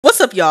What's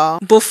up, y'all?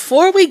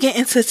 Before we get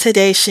into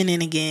today's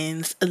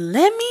shenanigans,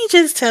 let me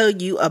just tell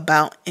you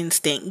about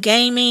Instant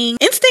Gaming.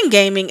 Instant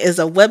Gaming is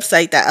a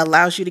website that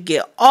allows you to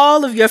get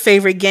all of your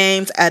favorite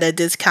games at a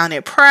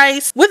discounted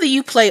price. Whether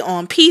you play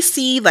on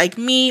PC like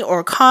me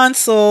or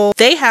console,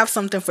 they have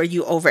something for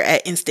you over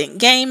at Instant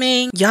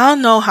Gaming. Y'all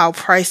know how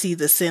pricey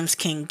The Sims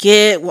can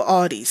get with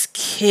all these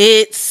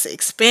kits,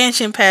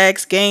 expansion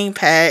packs, game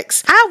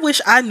packs. I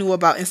wish I knew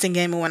about Instant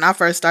Gaming when I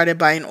first started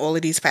buying all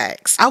of these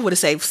packs. I would have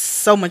saved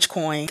so much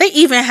coin. They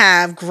even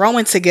have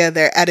Growing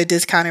Together at a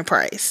discounted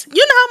price.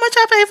 You know how much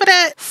I paid for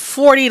that?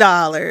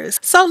 $40.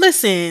 So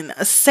listen,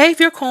 save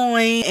your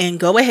coin and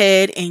go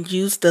ahead and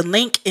use the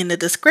link in the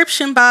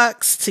description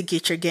box to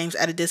get your games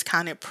at a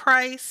discounted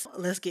price.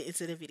 Let's get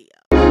into the video.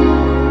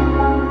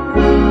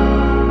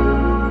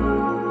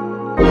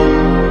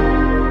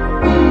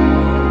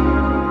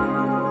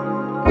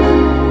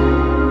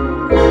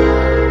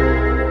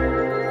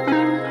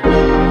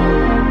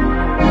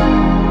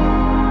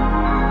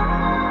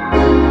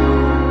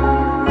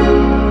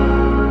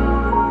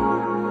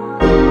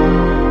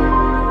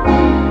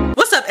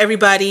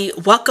 Everybody,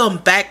 welcome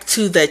back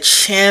to the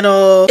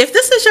channel. If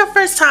this is your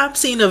first time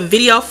seeing a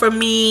video from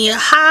me,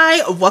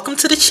 hi, welcome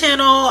to the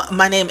channel.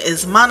 My name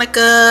is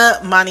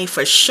Monica, Moni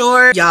for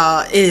short.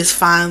 Y'all, it is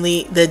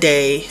finally the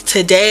day.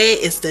 Today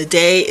is the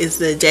day,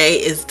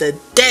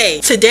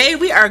 Today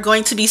we are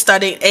going to be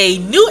starting a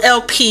new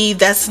LP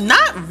that's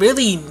not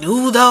really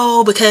new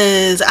though,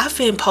 because I've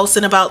been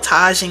posting about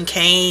Taj and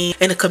Kane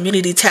in the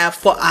community tab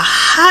for a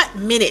hot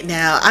minute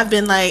now. I've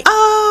been like,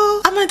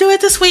 oh, I'm gonna do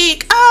it this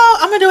week. Oh,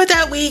 I'm gonna do it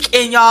that week.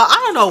 And y'all,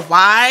 I don't know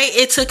why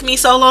it took me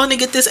so long to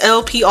get this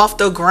LP off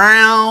the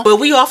ground, but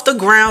we off the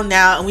ground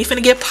now and we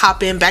finna get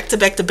popping back to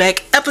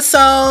back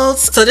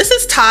episodes. So this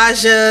is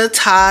Taja,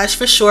 Taj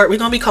for short. We're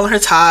gonna be calling her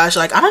Taj.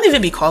 Like, I don't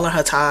even be calling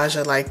her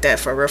Taja like that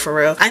for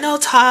real. I know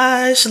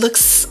Taj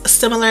looks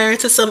similar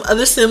to some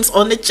other Sims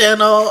on the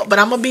channel, but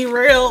I'm gonna be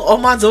real, all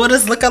my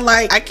daughters look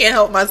alike. I can't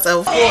help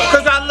myself.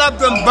 Because I love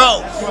them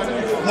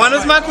both. One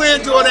is my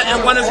granddaughter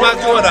and one is my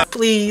daughter.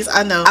 Please,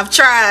 I know. I've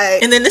tried.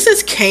 And then this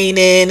is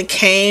Kanan,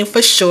 Kane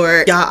for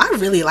short. Y'all, I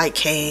really like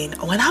Kane.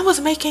 When I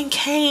was making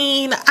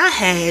Kane, I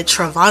had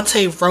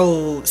Trevante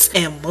Rhodes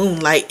and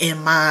Moonlight in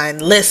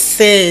mind.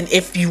 Listen,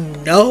 if you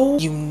know,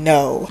 you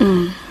know.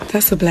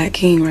 That's a black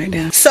king right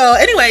now. So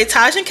anyway,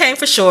 Taj and Kane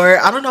for short.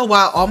 I don't know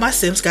why all my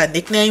Sims got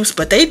nicknames,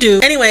 but they do.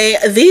 Anyway,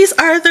 these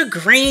are the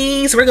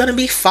Greenes. We're gonna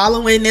be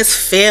following this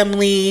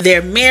family.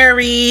 They're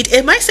married.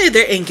 It might say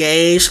they're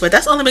engaged, but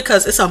that's only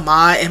because it's a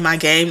mod in my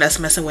game that's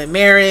messing with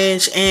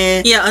marriage.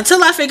 And yeah,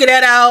 until I figure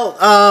that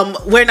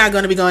out, we're not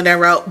gonna be going that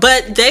route.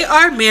 But they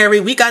are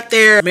married. We got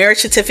their marriage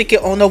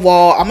certificate on the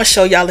wall. I'm gonna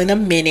show y'all in a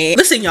minute.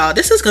 Listen, y'all,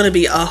 this is gonna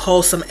be a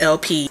wholesome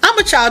LP. I'm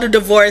a child of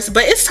divorce,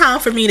 but it's time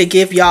for me to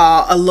give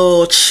y'all a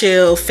little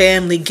chill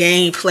family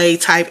gameplay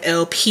type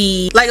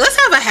LP. Like, let's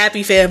have a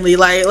happy family.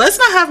 Like, let's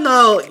not have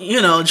no,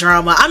 you know,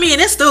 drama. I mean,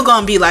 it's still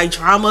gonna be like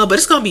drama, but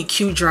it's gonna be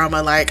cute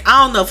drama. Like,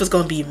 I don't know if it's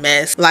gonna be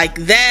mess like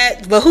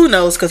that, but who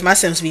knows, because my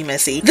Sims be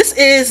messy. This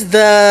is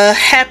the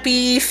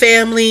happy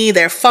family.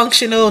 They're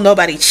functional,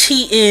 nobody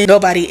cheating,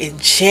 nobody in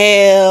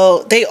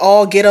jail, they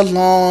all get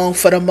along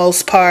for the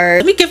most part.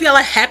 Let me give y'all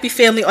a happy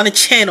family on the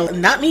channel,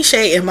 not me,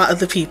 Shay, and my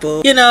other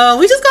people. You know,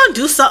 we just gonna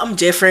do something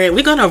different.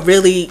 We're gonna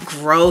really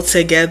grow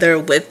together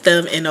with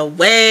them in a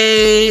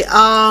way.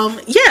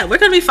 Yeah, we're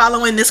gonna be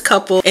following this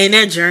couple in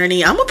their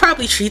journey. I'm gonna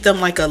probably treat them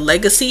like a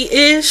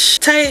legacy-ish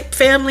type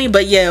family,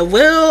 but yeah,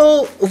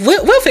 we'll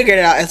figure it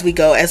out as we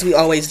go, as we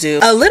always do.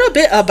 A little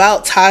bit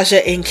about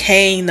Taja and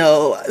Kane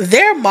though.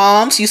 Their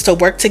moms used to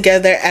work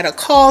together at a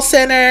call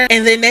center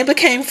and then they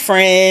became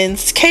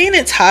friends. Kane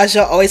and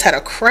Taja always had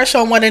a crush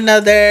on one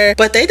another,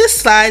 but they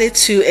decided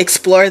to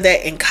explore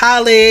that in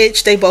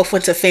college. They both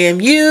went to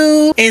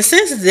FAMU, and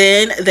since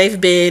then they've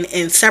been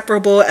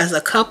inseparable as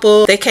a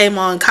couple. They came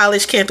on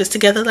college campus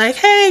together like,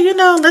 hey, you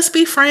know, let's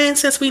be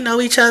friends since we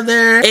know each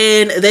other,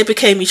 and they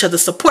became each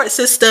other's support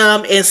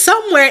system. And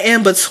somewhere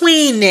in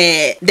between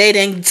that, they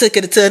then took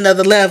it to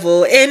another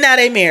level and now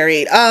they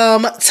married.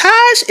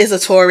 Taj is a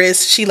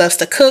Taurus. She loves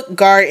to cook,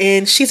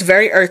 garden. She's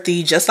very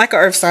earthy, just like an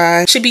earth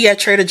sign. She be at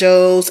Trader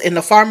Joe's, in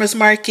the farmer's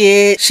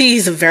market.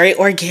 She's very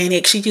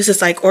organic. She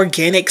uses like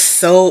organic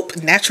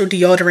soap, natural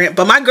deodorant,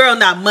 but my girl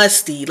not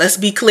musty. Let's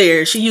be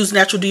clear. She used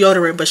natural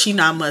deodorant, but she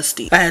not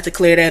musty. I had to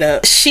clear that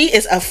up. She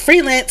is a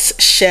freelance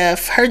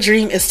chef. Her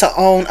dream is to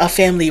own a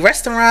family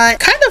restaurant,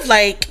 kind of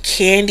like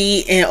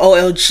Candy and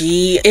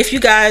OLG. If you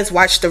guys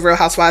watch The Real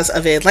Housewives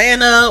of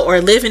Atlanta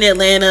or live in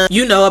Atlanta,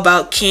 you know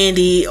about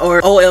Candy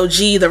or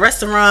OLG, the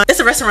restaurant. It's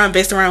a restaurant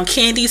based around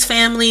Candy's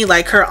family,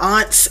 like her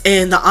aunts,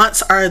 and the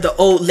aunts are the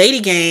old lady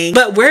gang.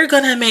 But we're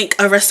gonna make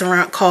a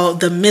restaurant called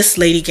the Miss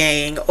Lady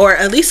Gang, or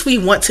at least we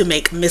want to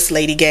make Miss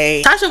Lady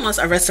Gang. Taja wants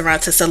a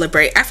restaurant to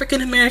celebrate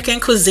African American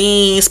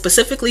cuisine,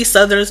 specifically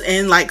Southern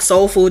and like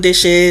soul food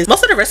dishes.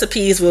 Most of the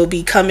recipes will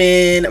be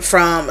coming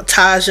from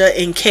Taja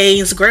and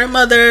Kane's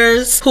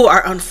grandmothers, who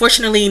are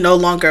unfortunately no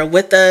longer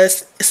with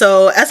us.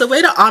 So as a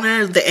way to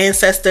honor the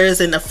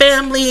ancestors and the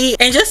family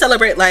and just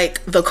celebrate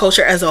like the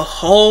culture as a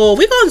whole,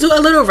 we're gonna do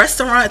a little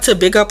restaurant to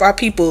big up our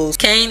peoples.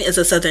 Kane is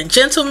a southern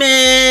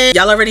gentleman.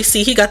 Y'all already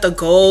see he got the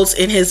golds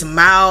in his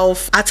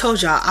mouth. I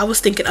told y'all I was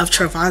thinking of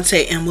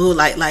Trevante and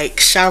Moonlight, like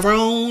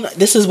Sharon.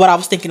 This is what I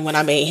was thinking when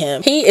I made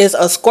him. He is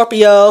a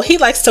Scorpio. He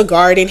likes to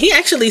garden. He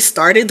actually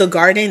started the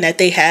garden that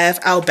they have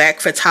out back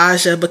for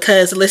Taja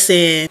because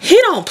listen, he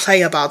don't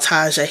play about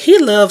Taja. He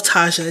loved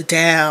Taja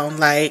down.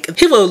 Like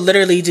he will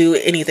literally do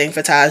anything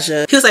for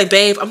Taja. He was like,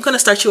 babe, I'm gonna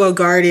start you a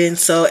garden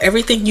so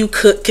everything you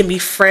cook can be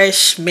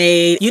fresh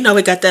made. You know,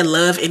 it got that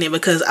love in it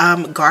because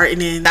I'm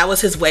gardening. That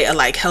was his way of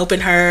like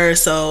helping her.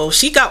 So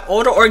she got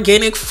all the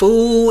organic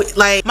food.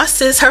 Like my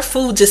sis, her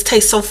food just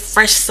tastes so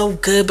fresh, so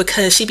good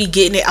because she be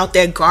getting it out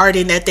that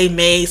garden that they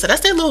made. So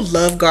that's their little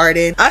love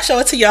garden. I'll show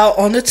it to y'all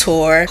on the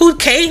tour. Who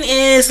Kane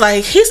is,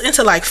 like he's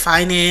into like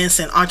finance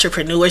and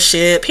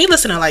entrepreneurship. He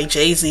listen to like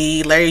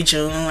Jay-Z, Larry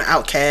June,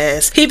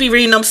 Outkast. He be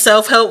reading them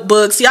self-help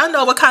books. Y'all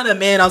know what kind of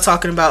man I'm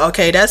talking about.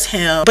 Okay, that's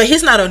him. But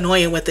he's not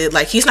annoying with it.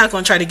 Like he's not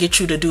gonna try to get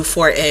you to do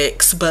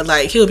 4X, but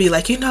like he'll be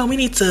like, you know, we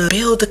need to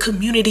build the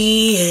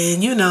community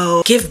and, you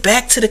know, give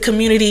back to the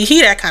community.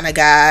 He that kind of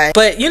guy.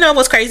 But you know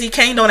what's crazy?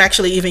 Kane don't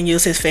actually even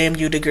use his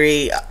FAMU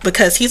degree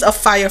because he's a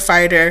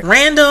firefighter.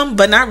 Random,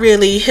 but not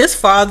really. His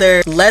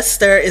father,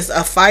 Lester, is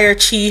a fire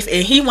chief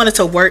and he wanted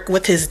to work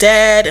with his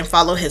dad and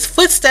follow his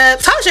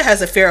footsteps. Taja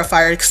has a fear of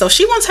fire, so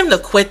she wants him to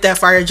quit that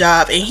fire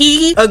job, and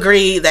he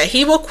agreed that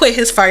he will quit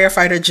his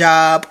firefighter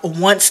job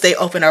once they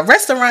open a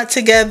restaurant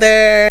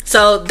together.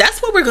 So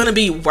that's what we're going to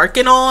be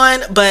working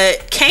on.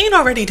 But Kane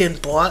already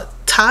did bought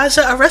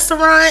Taja a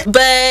restaurant,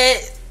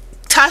 but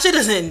Taja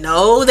doesn't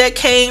know that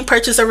Kane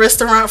purchased a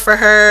restaurant for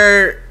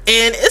her.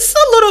 And it's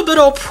a little bit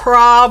of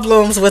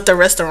problems with the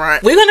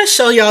restaurant. We're gonna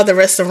show y'all the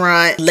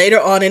restaurant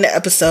later on in the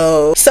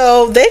episode.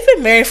 So they've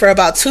been married for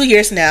about 2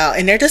 years now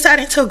and they're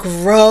deciding to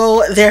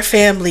grow their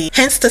family,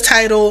 hence the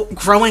title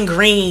Growing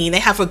Green. They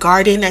have a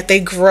garden that they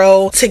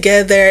grow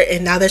together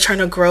and now they're trying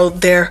to grow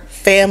their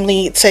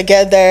family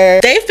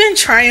together. They've been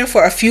trying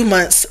for a few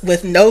months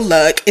with no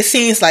luck. It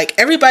seems like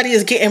everybody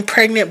is getting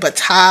pregnant but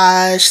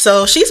Taj,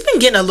 so she's been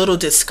getting a little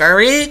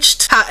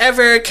discouraged.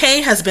 However,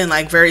 Kane has been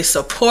like very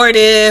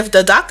supportive.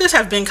 The doctors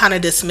have been kind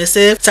of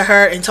dismissive to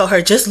her and told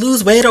her just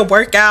lose weight or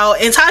work out,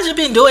 and Taja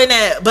been doing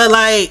that, but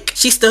like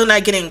she's still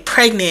not getting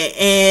pregnant,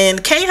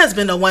 and Kane has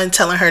been the one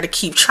telling her to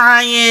keep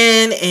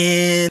trying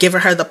and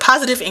giving her the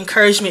positive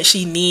encouragement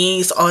she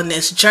needs on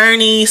this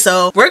journey.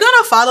 So we're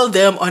gonna follow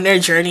them on their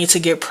journey to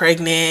get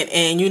pregnant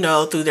and, you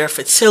know, through their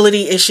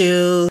fertility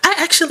issues. I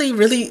actually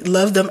really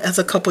love them as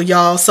a couple,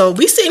 y'all. So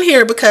we sitting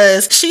here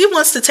because she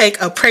wants to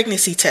take a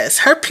pregnancy test.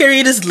 Her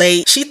period is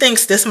late. She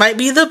thinks this might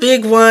be the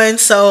big one.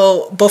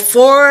 So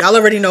before, y'all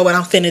already know what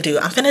I'm finna do.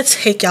 I'm finna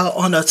take y'all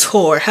on a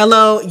tour.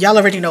 Hello, y'all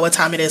already know what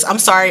time it is. I'm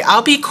sorry,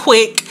 I'll be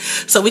quick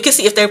so we can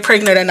see if they're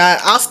pregnant or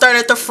not. I'll start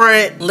at the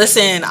front.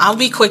 Listen, I'll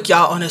be quick,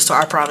 y'all, on this tour,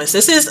 I promise.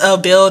 This is a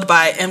build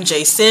by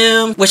MJ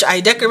which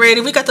I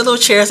decorated. We got the little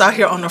chairs out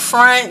here on the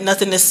front,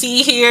 nothing to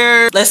see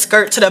here. Let's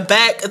skirt to the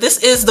back. This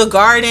is the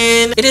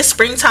garden. It is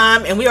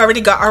springtime and we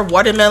already got our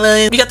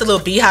watermelon. We got the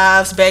little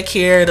beehives back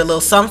here, the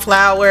little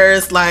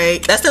sunflowers.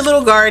 Like that's the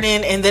little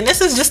garden. And then this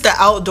is just the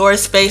outdoor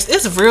space.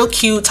 It's real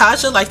cute.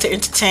 Taja like to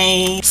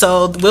entertain,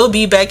 so we'll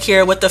be back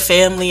here with the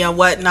family and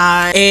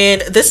whatnot.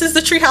 And this is the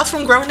treehouse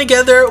from Growing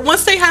Together.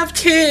 Once they have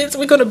kids,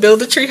 we're gonna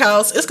build the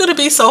treehouse. It's gonna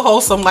be so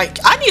wholesome. Like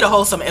I need a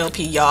wholesome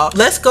LP, y'all.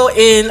 Let's go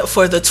in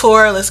for the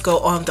tour. Let's go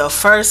on the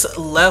first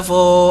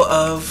level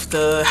of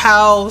the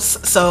house.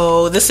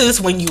 So this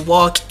is when you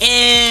walk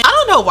in. I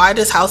don't know why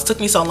this house took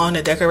me so long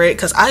to decorate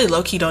because I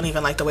low-key don't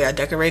even like the way I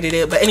decorated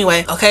it, but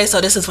anyway. Okay,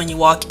 so this is when you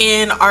walk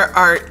in.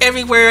 Art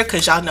everywhere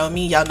because y'all know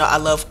me, y'all know I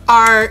love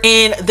art.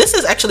 And this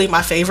is actually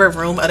my favorite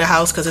room of the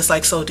house because it's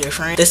like so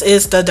different. This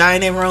is the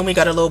dining room. We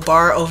got a little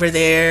bar over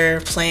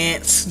there,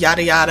 plants,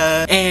 yada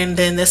yada. And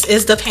then this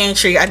is the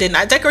pantry. I did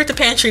not decorate the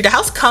pantry. The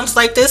house comes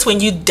like this when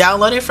you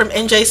download it from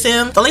MJ.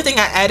 The only thing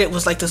I added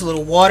was like this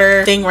little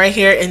water thing right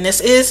here. And this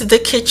is the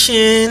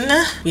kitchen.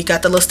 We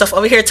got the little stuff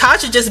over here.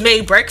 Taja just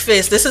made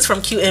breakfast. This is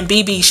from Cute and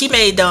BB. She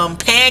made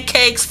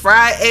pancakes,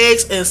 fried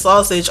eggs, and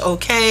sausage.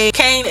 Okay,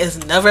 Kane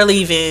is never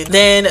leaving.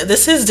 Then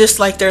this is just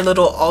like their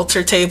little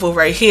altar table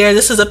right here.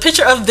 This is a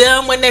picture of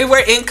them when they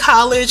were in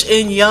college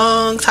and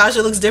young.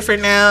 Taja looks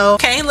different now.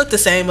 Kane looked the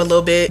same a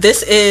little bit.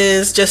 This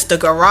is just the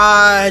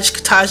garage.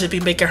 Taja be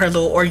making her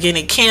little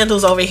organic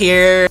candles over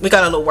here. We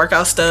got a little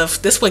workout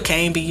stuff. This what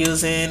Kane be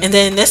using. And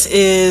then this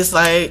is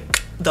like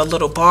the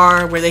little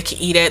bar where they can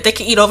eat at. They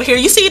can eat over here.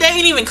 You see, they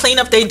ain't even clean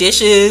up their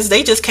dishes.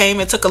 They just came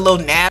and took a little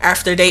nap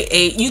after they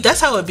ate.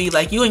 That's how it be.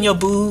 Like you and your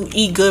boo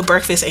eat good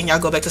breakfast and y'all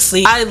go back to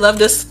sleep. I love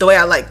this, the way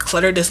I like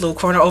cluttered this little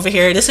corner over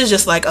here. This is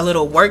just like a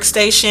little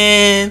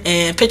workstation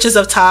and pictures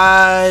of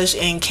Taj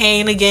and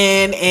Kane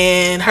again,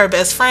 and her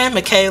best friend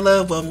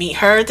Michaela. Will meet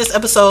her this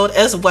episode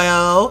as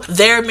well.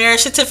 Their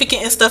marriage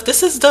certificate and stuff.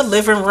 This is the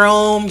living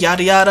room,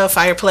 yada yada,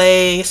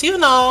 fireplace. You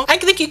know, I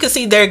think you can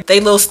see their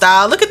little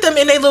style. Look at them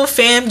in their little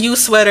FAMU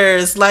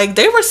sweaters. Like,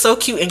 they were so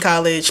cute in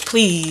college.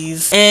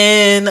 Please.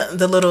 And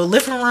the little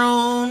living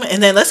room.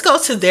 And then let's go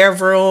to their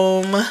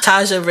room.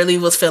 Taja really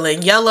was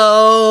feeling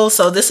yellow.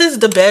 So this is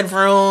the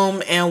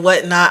bedroom and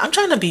whatnot. I'm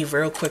trying to be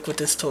real quick with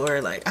this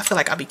tour. Like, I feel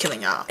like I'll be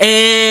killing y'all.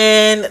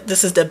 And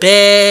this is the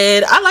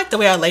bed. I like the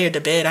way I layered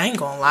the bed. I ain't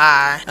gonna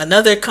lie.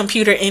 Another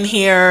computer in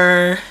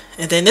here.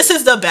 And then this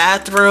is the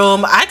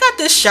bathroom. I got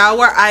this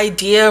shower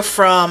idea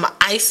from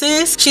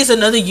Isis. She's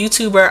another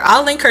YouTuber.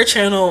 I'll link her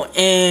channel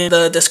in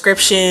the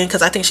description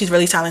because I think she's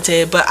really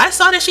talented. But I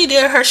saw that she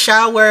did her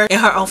shower in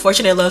her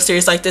Unfortunate Love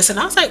series like this. And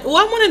I was like, well,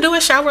 I want to do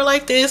a shower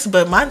like this,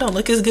 but mine don't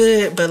look as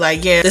good. But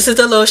like, yeah, this is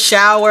the little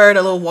shower,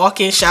 the little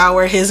walk-in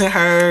shower, his and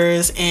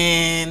hers.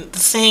 And the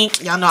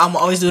sink. Y'all know I'm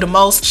always do the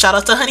most. Shout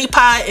out to Honey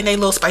Pot and they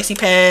little spicy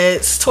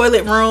pads.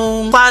 Toilet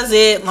room,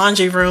 closet,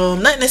 laundry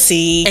room, nothing to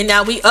see. And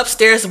now we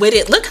upstairs with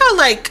it. Look how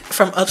like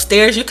from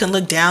upstairs you can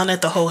look down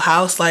at the whole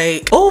house.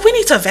 Like, oh, we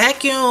need to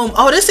vacuum.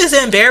 Oh, this is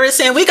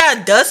embarrassing. We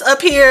got dust up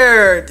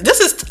here. This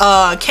is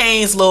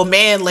Kane's little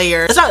man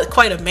layer. It's not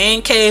quite a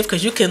man cave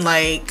because you can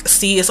like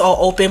see it's all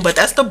open, but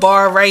that's the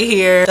bar right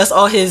here. That's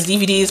all his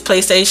DVDs,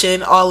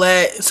 PlayStation, all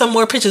that. Some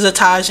more pictures of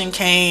Taj and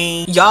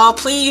Kane. Y'all,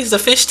 please, the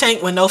fish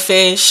tank with no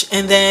fish.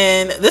 And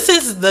then this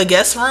is the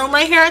guest room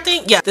right here, I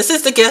think. Yeah, this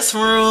is the guest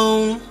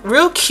room.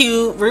 Real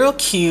cute, real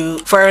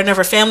cute. For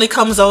whenever family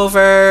comes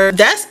over.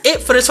 That's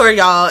it for the tour,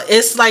 y'all.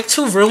 It's like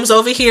 2 rooms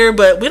over here,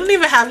 but we don't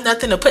even have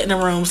nothing to put in the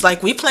rooms.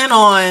 Like, we plan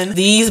on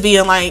these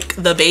being like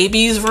the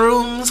babies'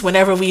 rooms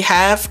whenever we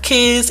have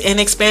kids and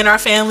expand our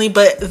family.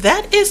 But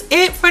that is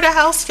it for the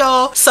house,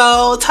 y'all.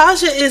 So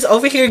Taja is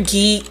over here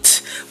geeked.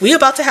 We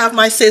about to have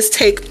my sis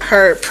take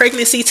her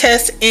pregnancy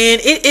test,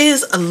 and it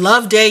is a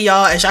love day,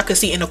 y'all. As y'all can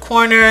see in the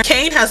corner,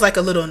 Kane has like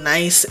a little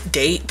nice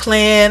date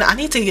plan. I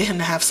need to get him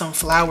to have some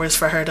flowers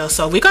for her though,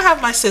 so we gonna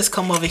have my sis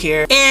come over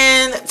here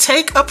and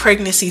take a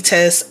pregnancy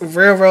test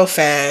real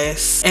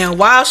fast. And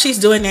while she's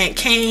doing that,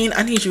 Kane,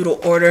 I need you to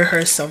order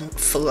her some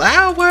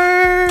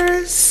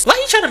flowers. Why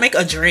you trying to make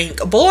a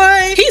drink?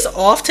 Boy, he's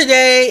off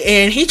today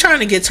and he trying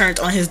to get turned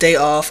on his day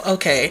off.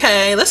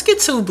 Okay, let's get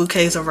 2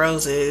 bouquets of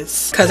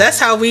roses because that's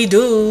how we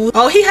do.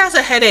 Oh, he has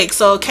a headache.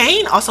 So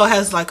Kane also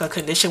has like a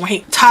condition where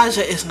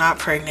Taja is not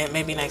pregnant.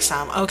 Maybe next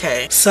time.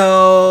 Okay,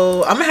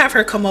 so I'm gonna have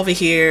her come over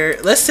here.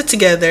 Let's sit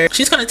together.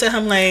 She's gonna tell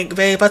him like,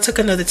 babe, I took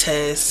another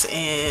test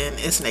and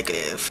it's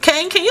negative.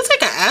 Kane, can you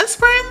take an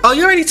aspirin? Oh,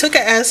 you already took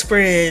an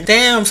aspirin.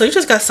 Damn, so you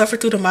just got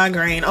suffered through the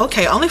migraine.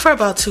 Okay, only for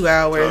about 2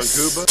 hours.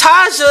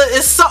 Taja,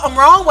 is something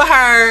wrong with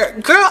her?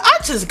 Girl, I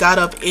just got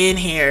up in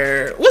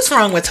here. What's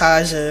wrong with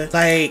Taja?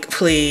 Like,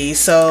 please.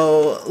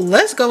 So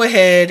let's go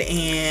ahead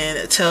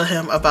and tell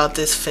him about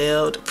this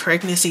failed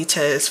pregnancy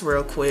test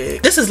real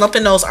quick. This is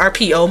Lumping Nose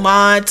RPO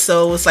mod,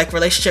 so it's like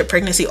relationship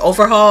pregnancy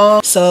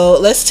overhaul. So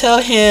let's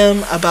tell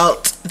him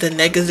about the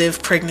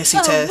negative pregnancy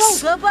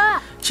test.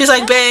 She's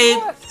like,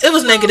 babe, it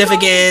was negative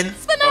again.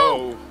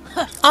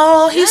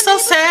 Oh, he's so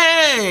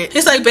sad.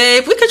 He's like,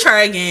 babe, we could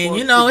try again.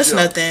 You know, it's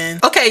nothing.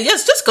 Okay,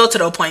 yes, just go to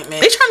the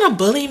appointment. They trying to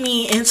bully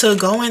me into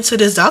going to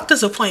this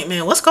doctor's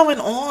appointment. What's going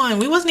on?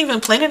 We wasn't even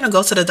planning to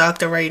go to the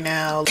doctor right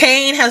now.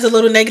 Kane has a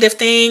little negative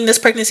thing. This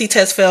pregnancy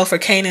test failed for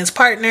Kanan's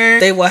partner.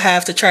 They will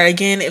have to try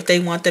again if they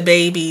want the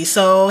baby.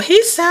 So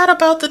he's sad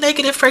about the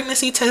negative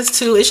pregnancy test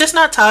too. It's just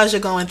not Taja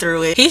going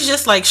through it. He's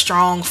just like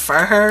strong for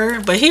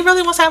her, but he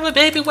really wants to have a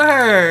baby with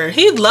her.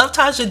 He'd love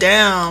Taja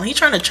down. He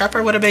trying to trap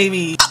her with a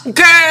baby.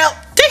 Girl,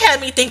 they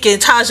had me thinking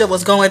Taja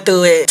was going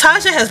through it.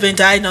 Taja has been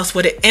diagnosed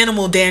with an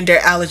animal dander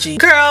allergy.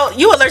 Girl,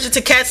 you allergic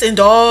to cats and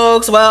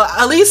dogs? Well,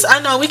 at least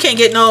I know we can't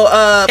get no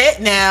pet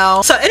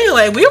now. So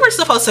anyway, we were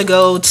supposed to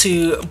go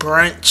to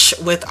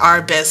brunch with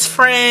our best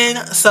friend.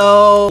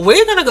 So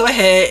we're gonna go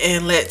ahead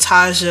and let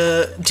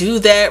Taja do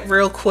that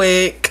real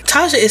quick.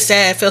 Taja is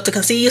sad, failed to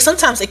conceive.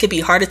 Sometimes it could be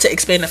harder to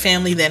expand a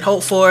family than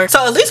hoped for.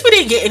 So at least we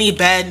didn't get any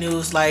bad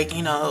news like,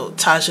 you know,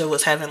 Taja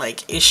was having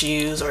like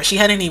issues or she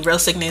had any real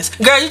sickness.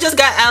 Girl, you just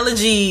got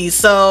allergies.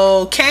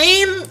 So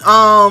Kane,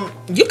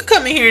 you can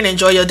come in here and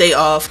enjoy your day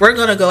off. We're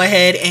gonna go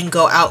ahead and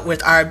go out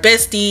with our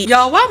bestie.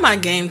 Y'all, why my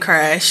game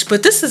crashed?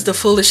 But this is the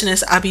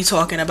foolishness I be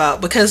talking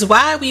about, because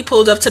why we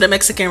pulled up to the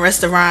Mexican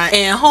restaurant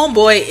and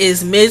homeboy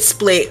is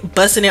mid-split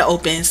busting it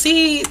open.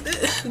 See,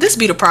 this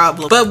be the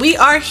problem. But we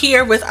are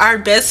here with our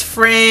best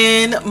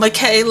friend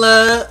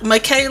Michaela.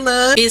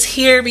 Michaela is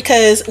here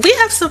because we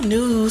have some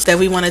news that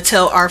we want to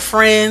tell our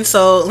friends.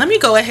 So let me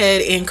go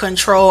ahead and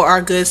control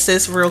our good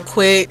sis real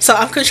quick. So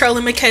I'm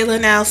controlling Michaela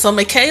now. So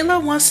Michaela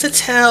wants to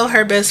tell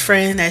her best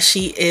friend that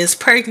she is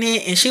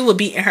pregnant and she will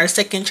be in her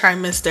 2nd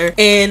trimester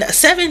in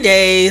 7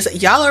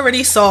 days. Y'all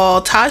already saw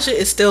Taja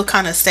is still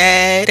kind of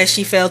sad that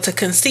she failed to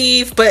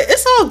conceive, but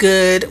it's all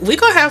good. We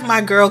gonna have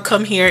my girl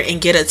come here and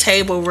get a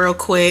table real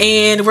quick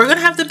and we're gonna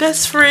have the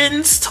best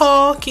friends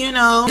talk, you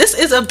know. well. This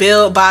is a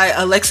build by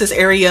Alexis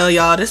Ariel,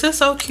 y'all. This is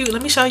so cute.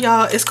 Let me show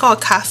y'all. It's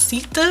called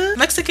Casita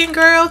Mexican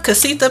Girl.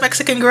 Casita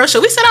Mexican Girl.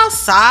 Should we sit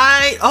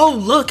outside? Oh,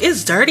 look,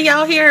 it's dirty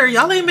out here.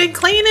 Y'all ain't been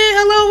cleaning.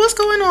 Hello, what's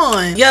going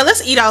on? Yeah,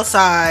 let's eat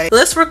outside.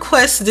 Let's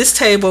request this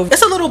table.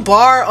 It's a little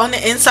bar on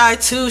the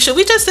inside too. Should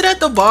we just sit at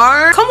the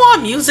bar? Come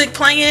on, music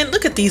playing.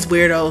 Look at these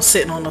weirdos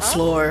sitting on the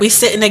floor. We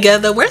sitting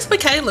together. Where's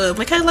Michaela?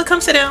 Michaela,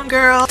 come sit down,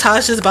 girl.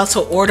 Tasha's about to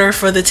order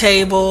for the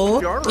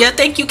table. Yeah,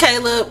 thank you,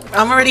 Caleb.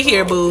 I'm already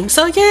here, boo.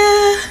 So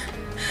yeah,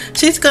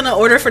 she's gonna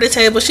order for the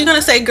table. She's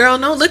gonna say, girl,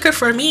 no liquor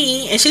for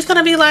me. And she's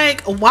gonna be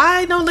like,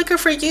 why no liquor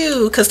for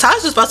you? Because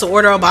Tasha's about to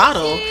order a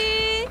bottle.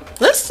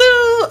 Let's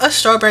do a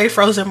strawberry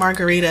frozen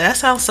margarita. That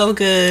sounds so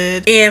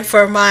good. And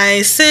for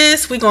my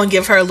sis, we're gonna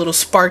give her a little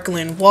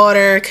sparkling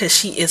water because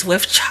she is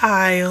with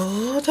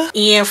child.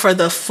 And for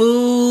the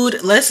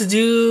food, let's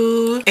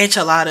do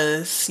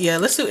enchiladas. Yeah,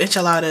 let's do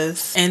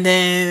enchiladas. And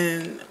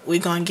then we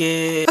gonna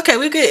get, okay,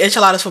 we get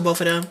enchiladas for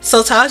both of them.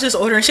 So Taj is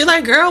ordering. She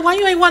like, girl, why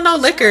you ain't want no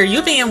liquor?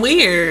 You being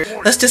weird.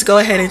 Let's just go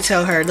ahead and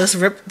tell her. Let's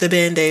rip the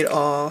band-aid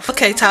off.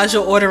 Okay, Taj,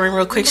 you're ordering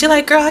real quick. She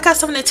like, girl, I got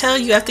something to tell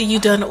you after you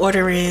done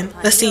ordering.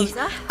 Let's see.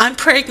 I'm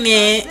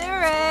pregnant.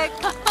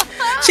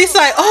 She's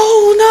like,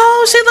 oh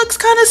no, she looks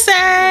kind of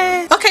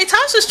sad. Okay,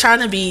 Tasha's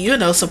trying to be, you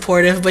know,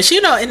 supportive, but you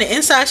know, in the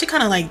inside, she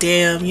kind of like,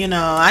 damn, you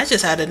know, I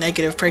just had a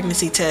negative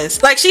pregnancy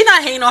test. Like, she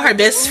not hating on her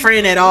best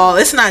friend at all.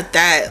 It's not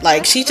that.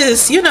 Like, she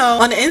just, you know,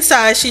 on the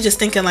inside, she just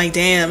thinking like,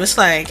 damn, it's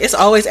like, it's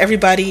always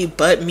everybody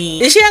but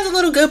me. And she has a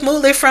little good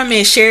mood lit from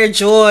it, shared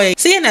joy.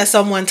 Seeing that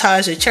someone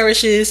Tasha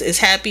cherishes, is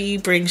happy,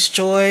 brings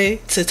joy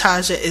to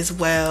Tasha as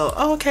well.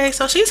 Okay,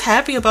 so she's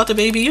happy about the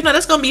baby. You know,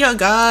 that's gonna be her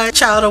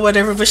godchild or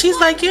whatever, but she's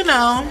like, you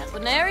know,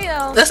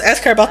 let's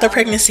ask her about the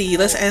pregnancy.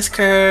 Let's ask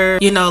her,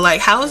 you know, like,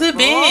 how's it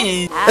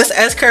been? Let's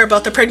ask her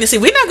about the pregnancy.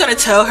 We're not going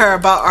to tell her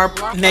about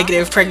our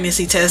negative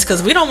pregnancy test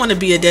because we don't want to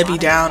be a Debbie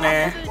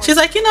Downer. She's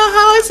like, you know,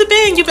 how has it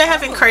been? You've been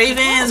having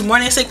cravings,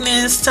 morning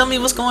sickness. Tell me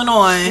what's going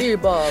on.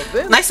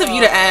 Nice of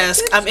you to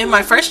ask. I'm in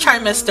my first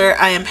trimester.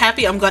 I am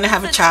happy I'm going to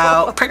have a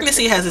child.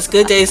 Pregnancy has its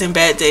good days and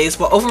bad days,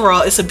 but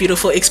overall, it's a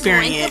beautiful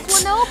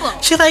experience.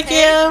 She's like,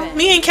 yeah,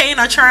 me and Kane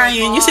are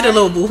trying. You see the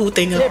little boohoo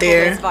thing up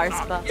there.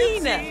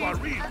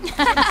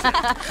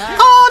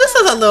 Oh, this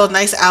is a little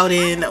nice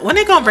outing. When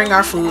they gonna bring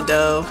our food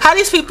though? How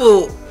these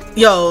people,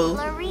 yo,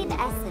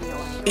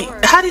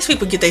 how these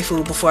people get their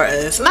food before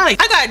us? Not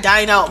like, I got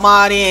dine out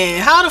mod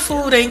in. How the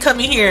food ain't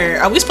coming here?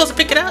 Are we supposed to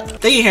pick it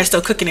up? They in here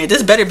still cooking it.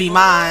 This better be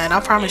mine.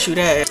 I promise you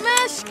that.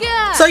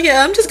 So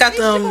yeah, I'm just got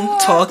them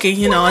talking,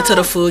 you know, until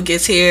the food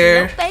gets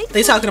here.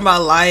 They talking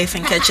about life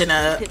and catching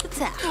up.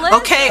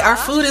 Okay, our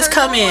food is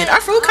coming. Our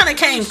food kind of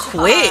came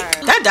quick.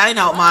 That dine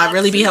out mod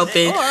really be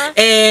helping.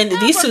 And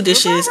these two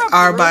dishes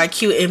are by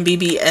Q and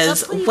BB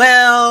as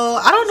well.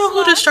 I don't know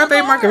who the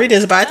strawberry margarita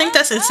is, but I think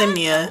that's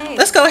Insomnia.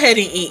 Let's go ahead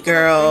and eat,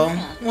 girl.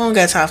 We don't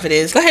got time for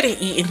this. Go ahead and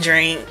eat and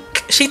drink.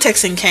 She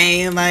texting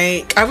Kane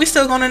like, are we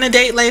still going on a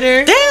date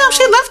later? Damn,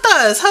 she left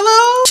us.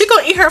 Hello? She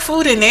gonna eat her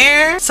food in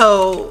there?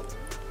 So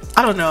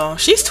I don't know.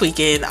 She's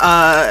tweaking.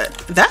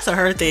 That's a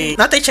her thing.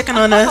 Not they checking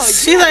on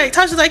us. She's like,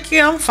 Tasha's like,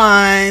 yeah, I'm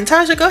fine.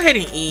 Tasha, go ahead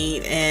and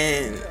eat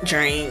and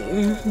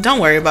drink. Don't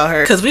worry about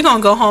her. Cause we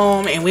gonna go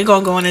home and we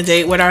gonna go on a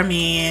date with our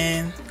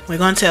man. We're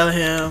gonna tell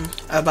him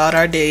about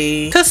our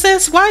day. Cause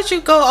sis, why'd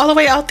you go all the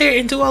way out there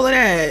and do all of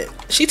that?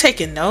 She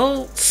taking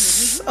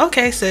notes.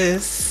 Okay,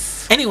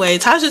 sis. Anyway,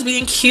 Taja's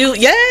being cute.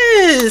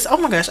 Yes. Oh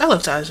my gosh, I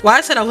love Taja. Why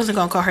I said I wasn't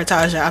gonna call her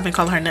Taja. I've been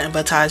calling her nothing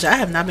but Taja. I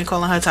have not been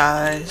calling her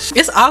Taj.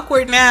 It's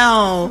awkward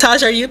now.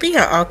 Taja, are you being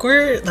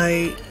awkward?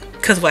 Like,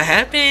 cause what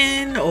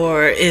happened?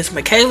 Or is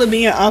Michaela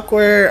being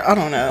awkward? I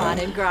don't know.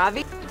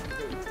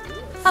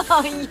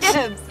 Oh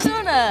yeah,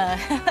 Tuna.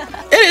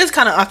 It is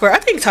kind of awkward. I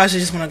think Tasha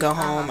just want to go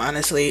home,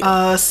 honestly.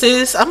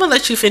 Sis, I'm gonna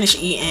let you finish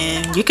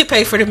eating. You can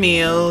pay for the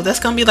meal. That's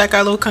gonna be like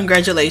our little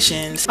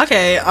congratulations.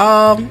 Okay,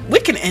 we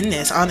can end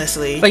this,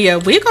 honestly. But yeah,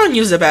 we're gonna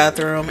use the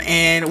bathroom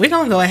and we're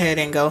gonna go ahead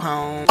and go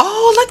home.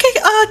 Oh, look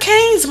at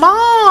Kane's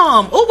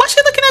mom. Oh, why she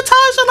looking at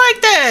Tasha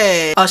like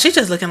that? Oh, she's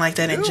just looking like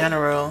that in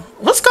general.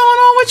 What's going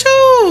on with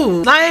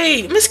you?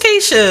 Like, Miss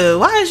Keisha,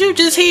 why is you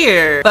just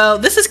here? Well,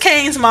 this is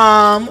Kane's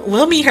mom.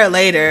 We'll meet her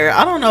later.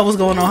 I don't know what's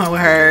going on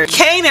with her.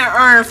 Kane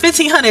earned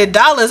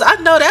 $1,500. I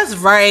know that's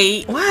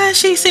right. Why is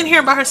she sitting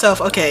here by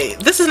herself? Okay,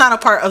 this is not a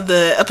part of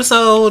the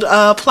episode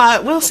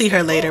plot. We'll see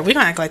her later. We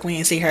don't act like we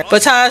didn't see her.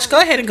 But Taj, go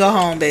ahead and go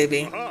home,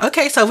 baby.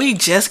 Okay, so we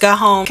just got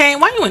home. Kane,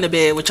 why you in the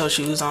bed with your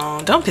shoes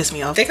on? Don't piss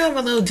me off. They have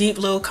a little deep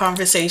little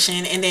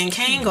conversation and then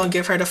Kane gonna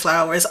give her the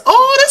flowers.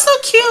 Oh, that's so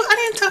cute. I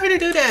didn't tell her to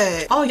do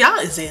that. Oh, y'all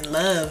is in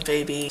love,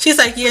 baby. She's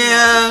like,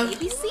 yeah,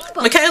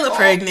 Michaela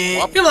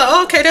pregnant. You're like,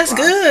 oh, okay, that's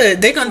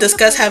good. They're gonna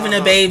discuss having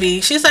a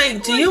baby. She's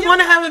like, do you want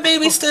to have a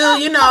baby still?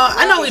 You know,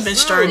 I know we've been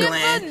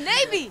struggling,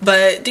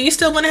 but do you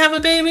still want to have a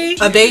baby?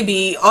 A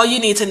baby, all you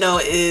need to know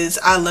is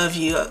I love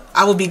you.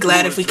 I will be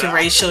glad if we can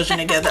raise children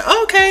together.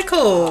 Okay,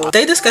 cool.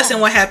 They discussing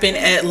what happen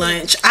at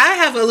lunch. I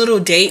have a little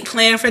date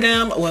planned for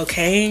them. Well,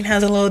 Kane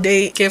has a little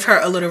date. Give her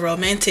a little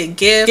romantic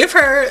gift. Give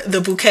her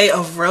the bouquet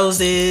of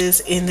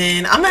roses. And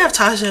then I'm gonna have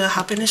Taja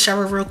hop in the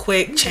shower real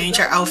quick, change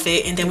her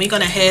outfit, and then we're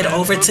gonna head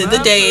over to the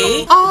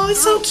date. Oh,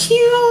 it's so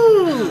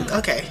cute.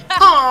 Okay.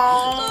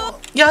 Oh,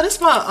 y'all, this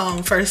is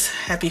my first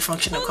happy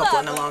functional couple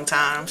in a long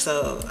time,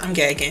 so I'm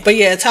gagging. But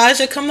yeah,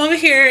 Taja, come over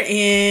here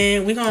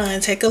and we're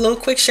gonna take a little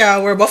quick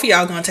shower. Both of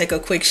y'all gonna take a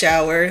quick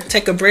shower.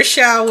 Take a brisk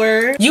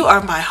shower. You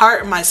are my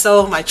heart, my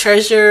soul, my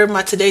treasure,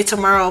 my today,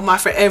 tomorrow, my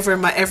forever,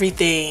 my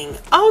everything.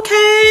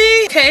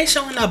 Okay,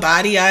 showing a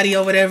body yaddy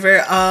or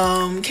whatever.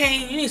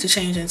 Kane, you need to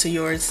change into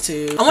yours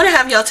too. I want to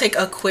have y'all take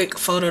a quick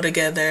photo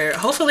together.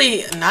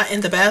 Hopefully not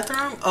in the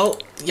bathroom. Oh,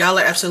 y'all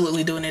are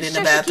absolutely doing it in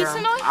the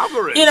bathroom.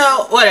 You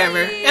know, whatever.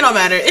 It don't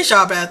matter. It's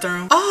y'all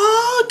bathroom.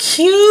 Oh,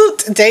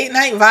 cute. Date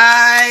night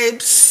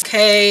vibes.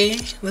 Okay,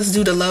 let's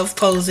do the love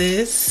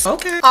poses.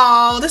 Okay.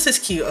 Oh, this is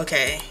cute.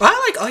 Okay. Well, I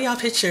like all y'all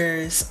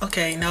pictures.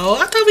 Okay, no,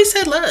 I thought we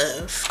said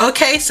love.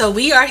 Okay, so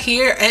we are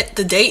here at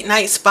the date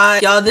night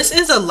spot. Y'all, this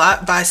is a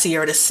lot by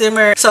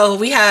MoniTheeSimmer. So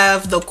we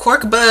have the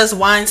Cork Buzz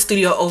Wine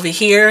Studio over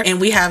here, and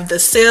we have the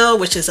Sill,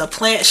 which is a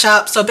plant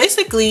shop. So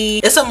basically,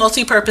 it's a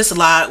multi-purpose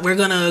lot. We're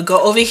gonna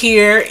go over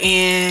here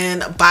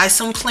and buy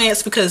some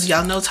plants because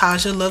y'all know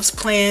Taja loves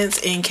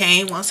plants and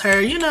Kane wants her,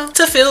 you know,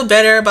 to feel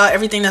better about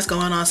everything that's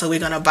going on. So we're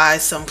gonna buy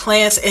some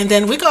plants, and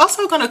then we're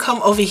also gonna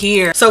come over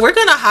here. So we're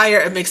gonna hire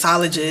a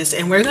mixologist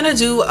and we're gonna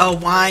do a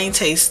wine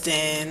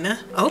tasting.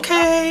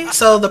 Okay,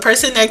 so the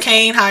person that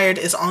Kane hired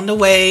is on the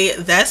way.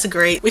 That's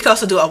great. We can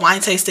also do a wine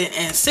tasting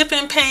and sip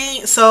and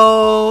paint.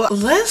 So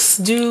let's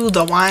do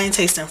the wine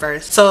tasting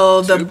first.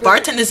 So the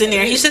bartender's in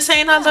there. He's just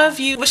saying I love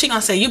you. What's she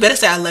gonna say? You better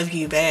say I love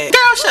you back.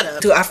 Girl, shut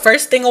up. Do our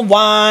first thing of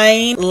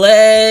wine.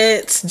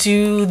 Let's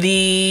do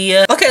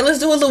the okay, let's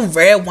do a little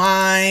red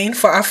wine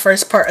for our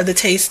first part of the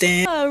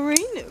tasting.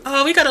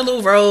 Oh, we got a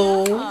little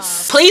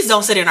rose. Please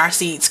don't sit in our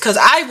seats because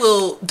I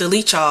will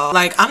delete y'all.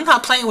 Like, I'm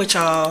not playing with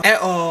y'all at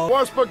all.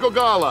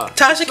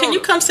 Taja, can you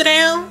come sit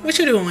down? What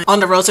you doing? On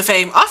the road to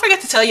fame. Oh, I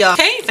forgot to tell y'all,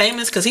 Kane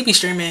famous because he be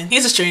streaming.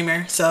 He's a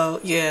streamer. So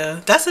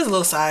yeah, that's his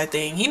little side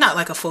thing. He not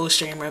like a full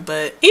streamer,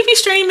 but he be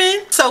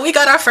streaming. So we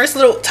got our first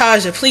little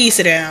Taja, please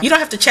sit down. You don't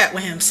have to chat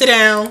with him. Sit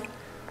down.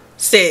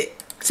 Sit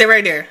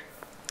right there.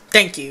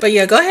 Thank you. But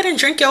yeah, go ahead and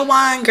drink your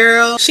wine,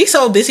 girl. She's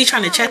so busy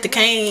trying to chat to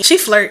Kane. She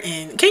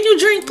flirting. Can you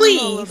drink,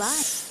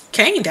 please?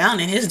 Kane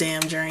down in his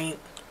damn drink.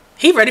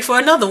 He ready for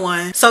another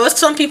one. So it's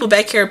some people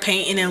back here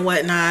painting and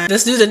whatnot.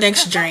 Let's do the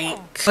next drink.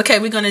 Okay,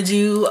 we're gonna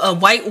do a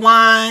white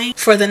wine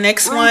for the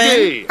next one.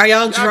 Are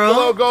y'all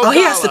drunk? Oh,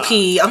 he has to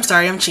pee. I'm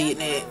sorry, I'm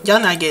cheating it. Y'all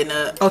not getting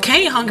up. Oh,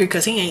 Kane hungry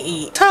because he ain't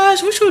eat.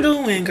 Taj, what you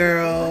doing,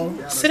 girl?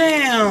 Sit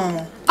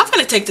down. I'm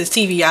gonna take this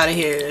TV out of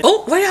here.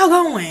 Oh, where y'all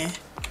going?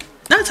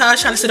 Not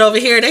Taj trying to sit over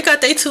here. They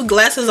got their 2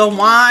 glasses of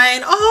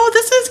wine. Oh,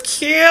 this is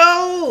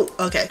cute.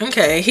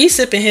 Okay, he's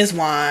sipping his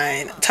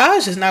wine.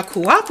 Taj is not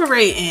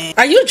cooperating.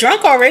 Are you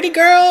drunk already,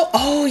 girl?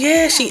 Oh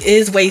yeah, she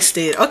is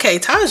wasted. Okay,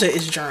 Taja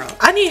is drunk.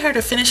 I need her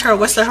to finish her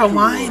what's her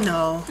wine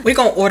though. We're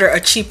gonna order a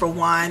cheaper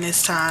wine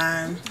this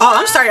time. Oh,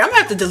 I'm sorry, I'm gonna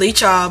have to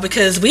delete y'all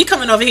because we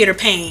coming over here to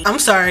paint. I'm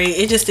sorry,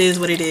 it just is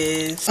what it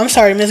is. I'm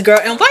sorry, Miss Girl.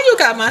 And why you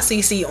got my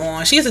CC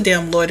on? She's a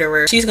damn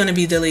loiterer. She's gonna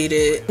be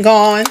deleted.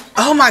 Gone.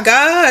 Oh my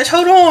gosh,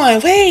 hold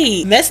on.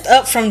 Wait, messed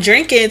up from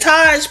drinking.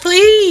 Taj,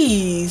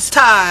 please.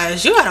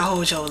 Taj, you gotta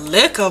hold your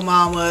liquor,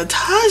 mama.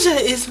 Taja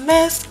is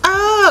messed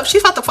up.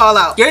 She's about to fall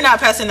out. You're not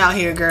passing out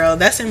here, girl.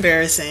 That's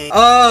embarrassing.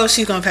 Oh,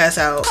 she's gonna pass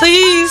out.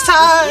 Please,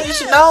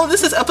 Taj. No,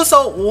 this is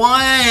episode 1.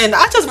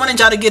 I just wanted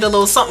y'all to get a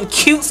little something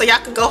cute so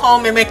y'all can go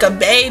home and make a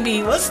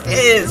baby. What's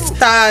this?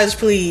 Taj,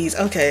 please.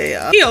 Okay.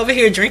 He over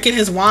here drinking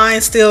his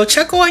wine still.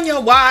 Check on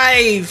your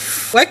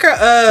wife. Wake her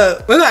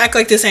up. We're gonna act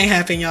like this ain't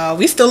happened, y'all.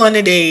 We still on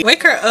the date.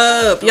 Wake her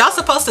up. Y'all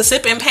supposed to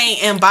sip and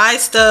paint and buy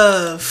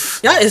stuff.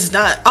 Y'all is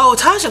not. Oh,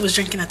 Taja was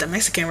drinking at the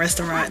Mexican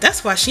restaurant.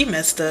 That's why she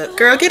messed up.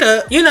 Girl, get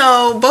up. You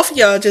know, both of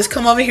y'all just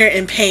come over here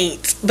and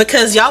paint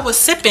because y'all was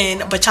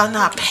sipping, but y'all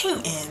not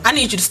painting. I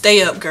need you to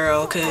stay up,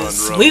 girl,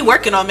 because we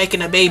working on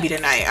making a baby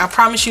tonight. I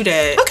promise you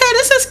that. Okay,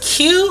 this is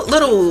cute.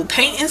 Little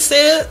paint and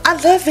sip. I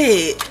love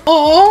it.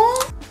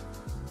 Aww.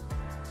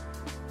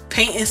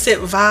 Paint and sip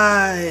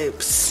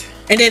vibes.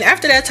 And then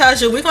after that,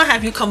 Taja, we're gonna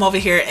have you come over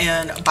here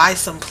and buy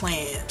some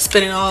plants.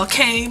 Spending all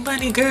Kane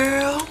money,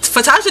 girl.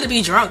 For Taja to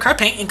be drunk, her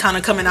painting kind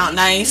of coming out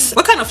nice.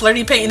 What kind of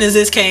flirty painting is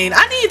this, Kane?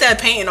 I need that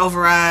painting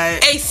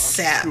override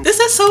ASAP. This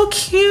is so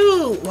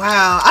cute.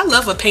 Wow, I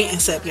love a painting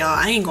sip, y'all.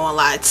 I ain't gonna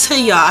lie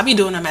to y'all. I be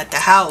doing them at the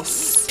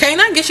house. Kane,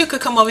 I guess you could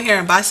come over here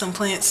and buy some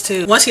plants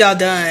too. Once y'all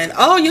done.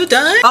 Oh, you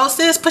done? Oh,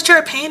 sis, put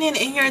your painting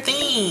in your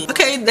thing.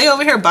 Okay, they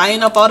over here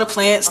buying up all the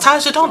plants.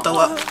 Taja, don't throw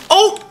up.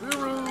 Oh!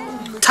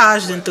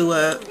 Taj done threw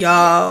up,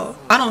 y'all.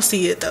 I don't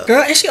see it though.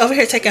 Girl, and she over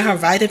here taking her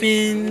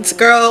vitamins.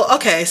 Girl,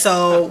 okay,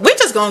 so we're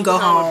just gonna go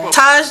home.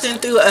 Taj done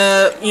threw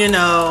up, you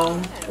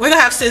know. We're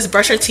gonna have sis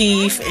brush her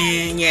teeth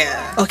and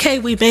yeah. Okay,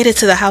 we made it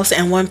to the house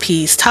in one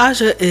piece.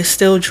 Taja is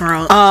still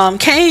drunk.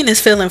 Kane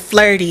is feeling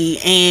flirty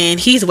and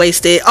he's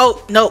wasted.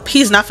 Oh, nope,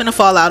 he's not finna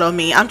fall out on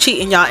me. I'm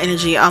cheating y'all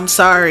energy. I'm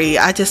sorry.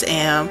 I just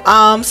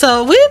am.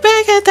 So we're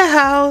back at the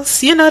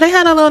house. You know, they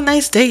had a little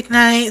nice date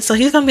night. So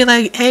he's gonna be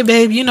like, hey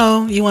babe, you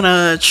know, you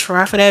wanna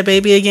try for that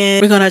baby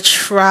again? We're gonna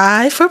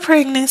try for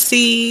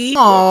pregnancy.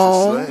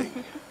 Oh.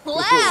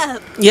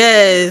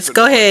 Yes,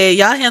 go ahead.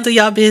 Y'all handle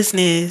y'all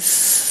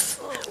business.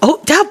 Oh,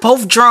 they're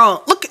both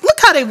drunk. Look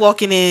how they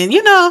walking in.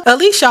 You know, at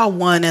least y'all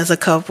won as a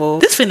couple.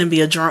 This finna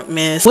be a drunk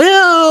mess.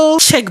 We'll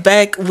check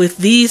back with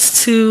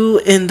these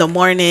two in the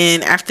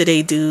morning after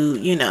they do,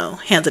 you know,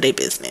 handle their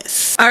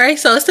business. All right,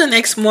 so it's the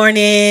next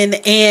morning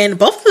and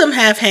both of them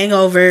have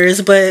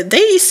hangovers, but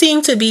they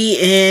seem to be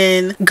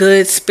in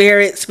good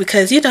spirits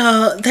because, you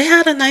know, they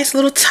had a nice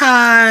little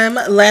time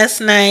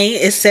last night.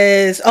 It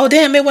says, oh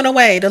damn, it went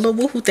away. The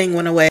little woohoo thing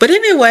went away. But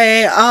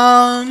anyway, you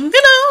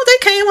know, they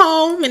came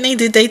home and they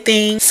did their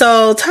thing.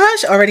 So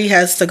Taj already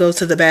has to go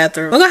to the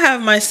bathroom. We're gonna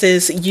have my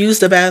sis use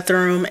the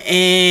bathroom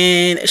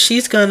and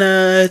she's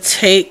gonna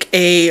take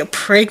a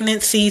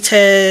pregnancy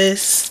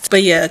test.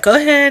 But yeah, go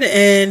ahead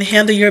and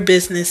handle your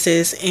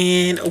businesses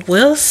and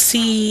we'll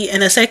see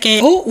in a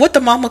second. Oh, what the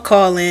mama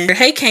calling?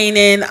 Hey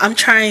Kanan, I'm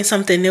trying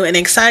something new and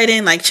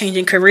exciting, like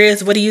changing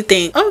careers. What do you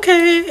think?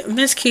 Okay,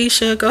 Miss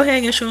Keisha, go ahead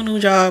and get you a new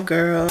job,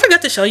 girl. I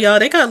forgot to show y'all,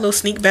 they got a little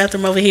sneak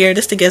bathroom over here.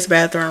 This is the guest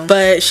bathroom.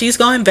 But she's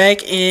going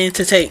back in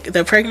to take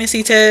the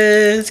pregnancy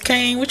test.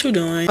 Kane, what you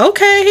doing?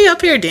 Okay, he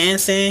up here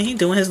dancing. He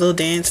doing his little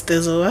dance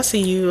thizzle. I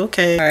see you.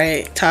 Okay. All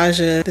right,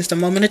 Taja, this is the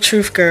moment of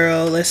truth,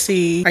 girl. Let's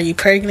see. Are you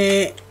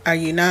pregnant? Are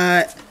you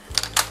not?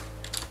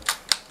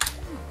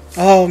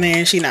 Oh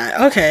man, she not.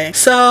 Okay,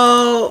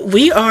 so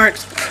we aren't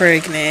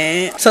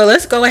pregnant. So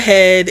let's go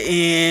ahead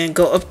and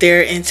go up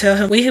there and tell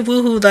him we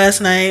woohoo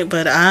last night,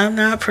 but I'm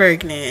not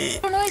pregnant.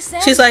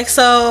 She's like,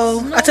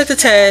 so I took the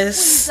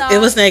test. It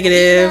was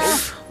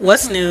negative.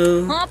 What's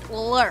new?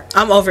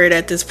 I'm over it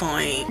at this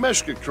point.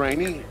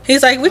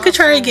 He's like, we could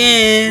try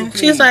again.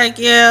 She's like,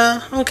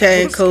 yeah,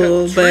 okay,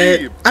 cool,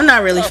 but I'm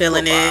not really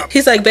feeling it.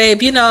 He's like,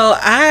 babe, you know,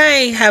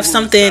 I have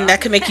something that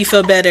could make you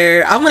feel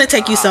better. I want to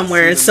take you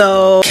somewhere.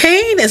 So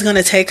Kane is going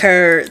to take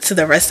her to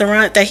the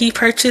restaurant that he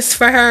purchased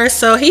for her.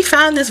 So he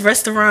found this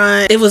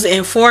restaurant. It was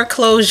in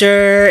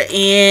foreclosure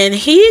and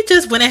he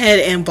just went ahead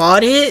and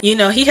bought it. You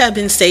know, he had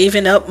been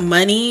saving up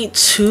money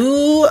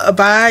to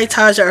buy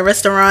Taja a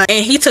restaurant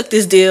and he took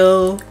this deal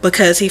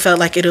because he felt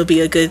like it'll be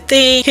a good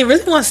thing. He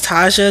really wants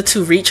Taja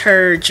to reach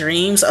her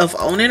dreams of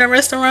owning a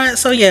restaurant.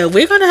 So yeah,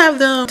 we're gonna have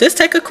them just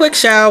take a quick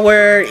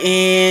shower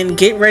and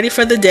get ready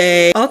for the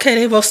day. Okay,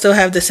 they both still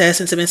have the sad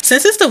sentiments.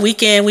 Since it's the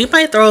weekend, we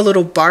might throw a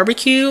little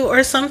barbecue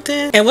or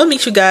something and we'll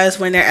meet you guys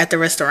when they're at the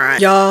restaurant.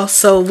 Y'all,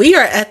 so we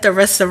are at the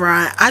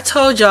restaurant. I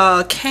told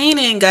y'all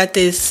Kanan got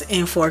this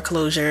in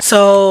foreclosure.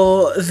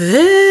 So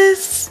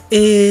this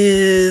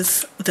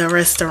is the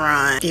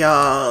restaurant,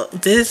 y'all.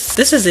 This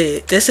is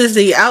it. This is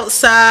the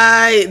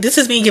outside. This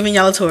is me giving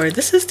y'all a tour.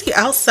 This is the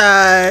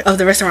outside of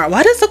the restaurant.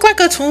 Why does it look like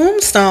a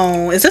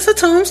tombstone? Is this a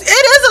tombstone? It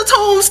is a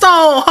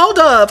tombstone. Hold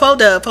up.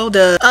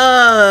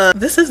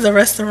 This is the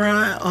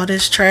restaurant. All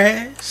this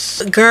trash,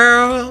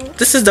 girl.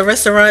 This is the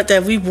restaurant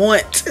that we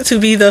want to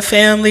be the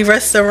family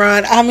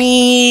restaurant. I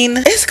mean,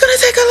 it's gonna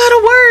take a lot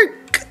of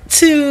work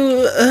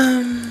to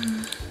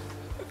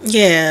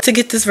yeah, to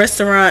get this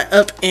restaurant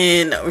up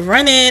and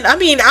running. I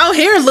mean, out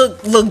here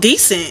look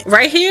decent.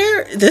 Right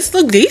here, this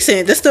look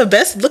decent. This is the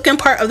best looking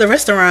part of the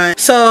restaurant.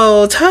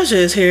 So Taja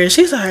is here.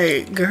 She's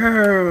like,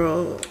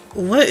 girl,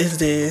 what is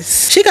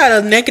this? She got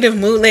a negative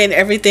moodlet and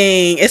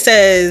everything. It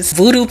says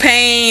voodoo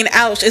pain.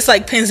 Ouch. It's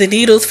like pins and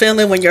needles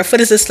feeling when your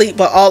foot is asleep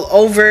but all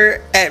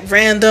over at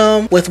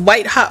random with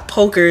white hot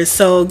pokers.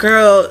 So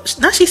girl,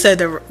 now she said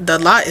the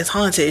lot is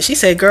haunted. She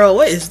said, girl,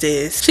 what is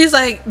this? She's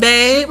like,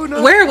 babe,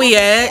 where are we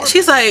at?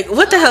 She's like,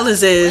 what the hell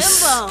is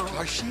this?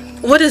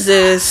 What is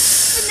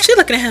this? She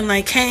looking at him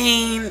like,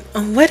 Kane,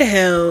 where the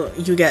hell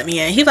you got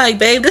me at? He like,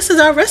 babe, this is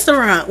our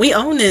restaurant. We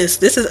own this.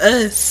 This is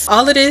us.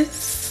 All of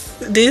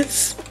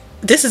this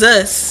is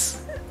us.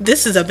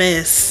 This is a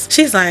mess.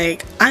 She's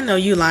like, I know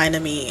you lying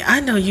to me. I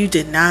know you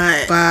did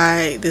not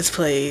buy this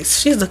place.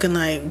 She's looking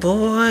like,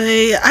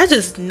 boy, I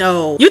just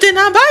know you did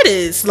not buy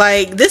this.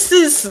 Like, this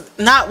is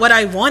not what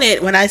I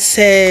wanted when I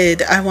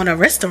said I want a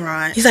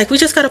restaurant. He's like, we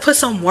just gotta put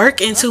some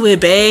work into it,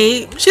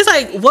 babe. She's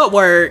like, what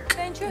work?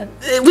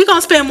 We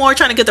gonna spend more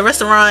trying to get the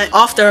restaurant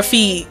off their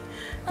feet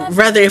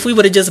rather if we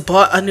would have just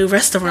bought a new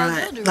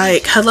restaurant.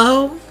 Like,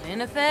 hello?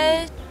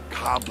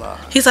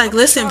 He's like,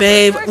 listen,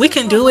 babe, we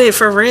can do it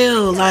for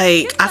real.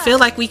 Like, I feel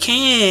like we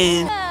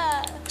can.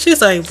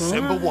 She's like,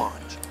 boy.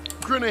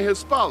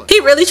 He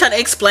really trying to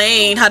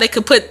explain how they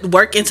could put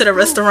work into the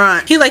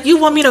restaurant. He like, you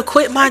want me to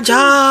quit my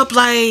job?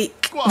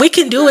 Like, we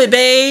can do it,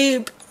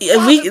 babe.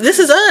 This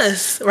is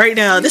us right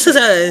now. This is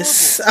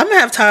us. I'm gonna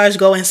have Taj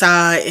go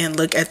inside and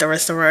look at the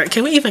restaurant.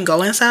 Can we even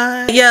go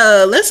inside?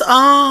 Yeah, let's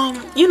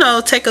you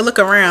know, take a look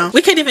around.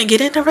 We can't even get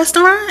in the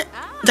restaurant.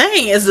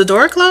 Dang, is the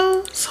door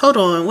closed? Hold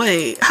on,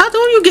 wait. How do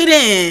you get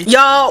in?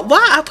 Y'all,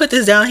 why I put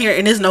this down here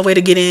and there's no way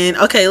to get in?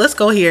 Okay, let's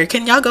go here.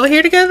 Can y'all go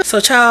here together?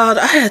 So, child,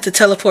 I had to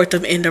teleport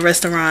them in the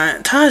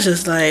restaurant. Taj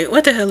is like,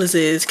 what the hell is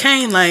this?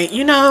 Kane like,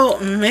 you know,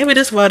 maybe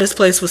this why this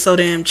place was so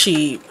damn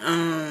cheap.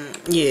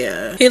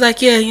 Yeah. He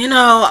like, yeah, you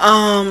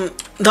know,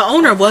 the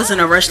owner was in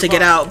a rush to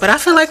get out, but I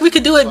feel like we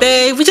could do it,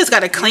 babe. We just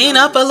gotta clean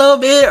up a little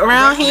bit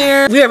around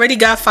here. We already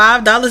got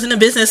 $5 in the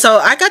business, so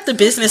I got the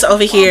business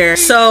over here.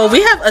 So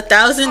we have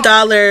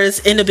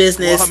 $1,000 in the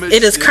business.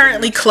 It is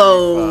currently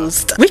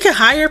closed. We can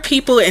hire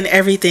people and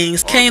everything.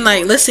 Kane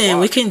like, listen,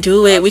 we can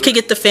do it. We can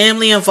get the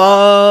family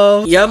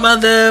involved. Your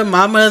mother,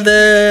 my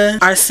mother,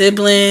 our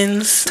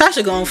siblings.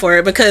 Tasha going for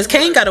it because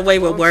Kane got away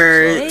with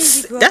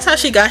words. That's how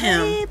she got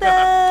him.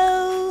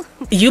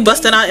 You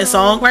busting out in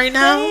song right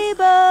now?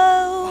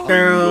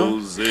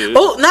 Girl.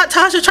 Oh, not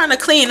Tasha trying to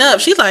clean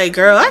up. She's like,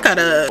 girl,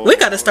 we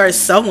gotta start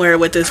somewhere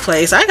with this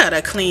place. I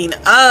gotta clean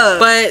up.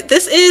 But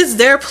this is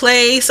their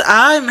place.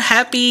 I'm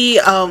happy.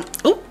 Oh,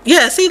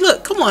 yeah, see,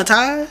 look, come on,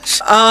 Taj.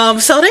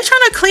 So they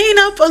trying to clean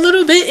up a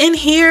little bit in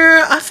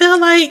here. I feel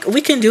like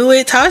we can do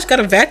it. Taj got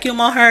a vacuum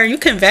on her. You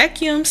can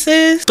vacuum,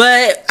 sis.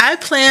 But I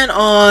plan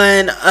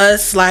on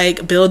us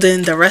like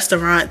building the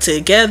restaurant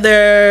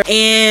together.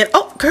 And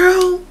oh,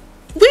 girl,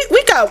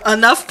 we got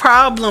enough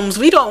problems.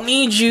 We don't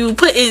need you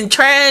putting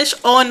trash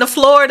on the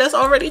floor that's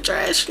already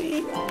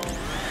trashy.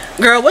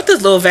 Girl, what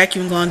this little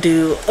vacuum gonna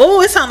do?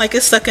 Oh, it sounds like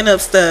it's sucking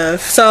up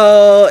stuff.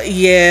 So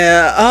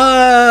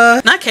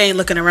yeah, not Kane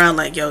looking around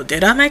like, yo,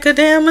 did I make a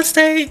damn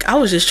mistake? I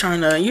was just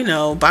trying to, you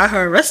know, buy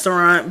her a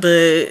restaurant, but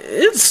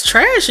it's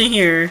trash in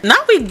here.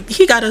 Now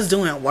he got us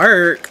doing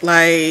work.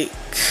 Like,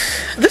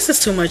 this is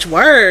too much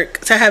work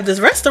to have this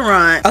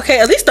restaurant. Okay,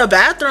 at least the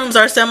bathrooms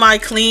are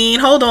semi-clean.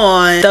 Hold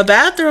on, the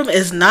bathroom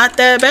is not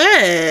that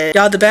bad,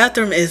 y'all. The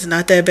bathroom is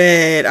not that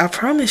bad, I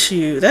promise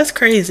you. That's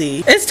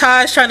crazy. It's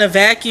Taj trying to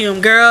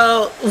vacuum.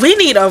 Girl, we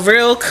need a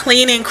real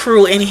cleaning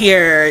crew in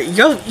here.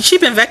 Yo, she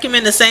been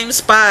vacuuming the same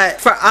spot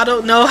for I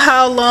don't know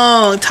how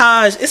long.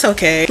 Taj, it's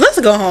okay,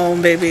 let's go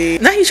home, baby.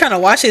 Now he's trying to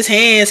wash his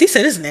hands. He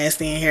said it's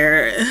nasty in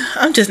here.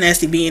 I'm just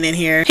nasty being in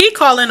here. He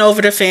calling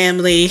over the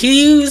family.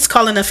 He's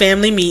calling the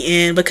family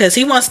meeting because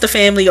he wants the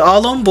family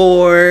all on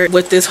board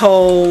with this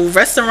whole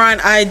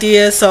restaurant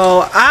idea.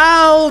 So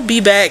I'll be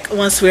back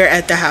once we're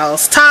at the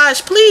house.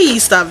 Taj,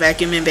 please stop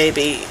vacuuming,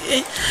 baby.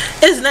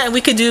 It's nothing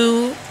we could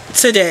do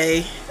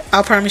today.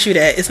 I'll promise you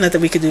that. It's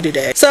nothing we could do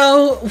today.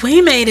 So we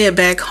made it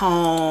back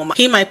home.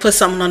 He might put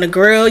something on the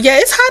grill. Yeah,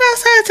 it's hot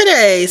outside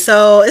today.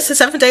 So it's the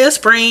 7th day of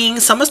spring.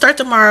 Summer start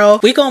tomorrow.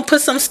 We gonna put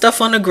some stuff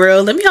on the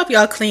grill. Let me help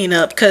y'all clean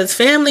up because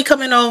family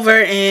coming over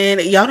and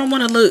y'all don't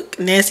want to look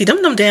nasty.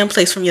 Them damn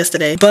plates from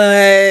yesterday.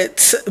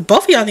 But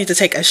both of y'all need to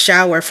take a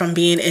shower from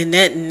being in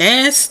that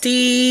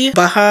nasty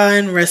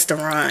behind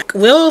restaurant.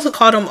 Will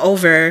called them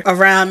over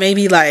around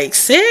maybe like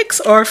 6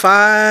 or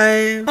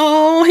 5.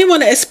 Oh, he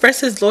want to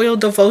express his loyal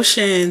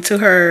devotion to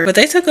her, but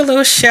they took a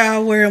little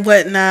shower and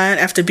whatnot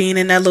after being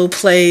in that little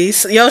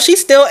place. Yo,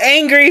 she's still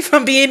angry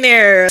from being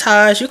there.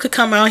 Taj, you could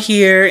come out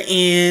here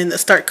and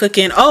start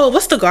cooking. Oh,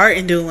 what's the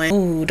garden doing?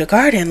 Ooh, the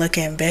garden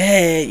looking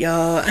bad,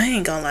 y'all. I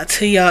ain't gonna lie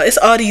to y'all. It's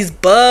all these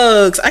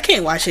bugs. I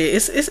can't watch it.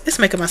 It's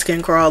making my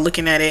skin crawl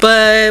looking at it.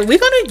 But we're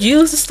gonna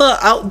use this little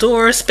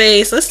outdoor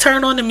space. Let's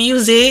turn on the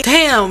music.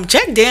 Damn,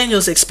 Jack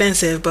Daniel's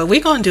expensive, but we're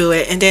gonna do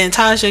it. And then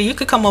Tasha, you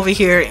could come over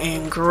here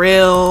and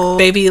grill.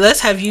 Baby,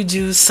 let's have you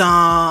do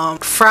some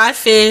fried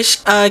fish.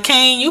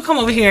 Kane, you come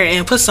over here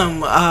and put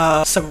some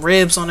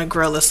ribs on the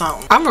grill or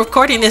something. I'm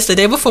recording this the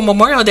day before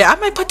Memorial Day. I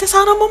might put this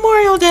out on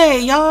Memorial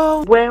Day,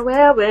 y'all. Well.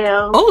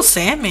 Oh,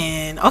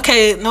 salmon.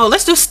 Okay, no,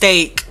 let's do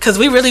steak because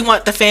we really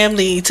want the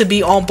family to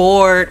be on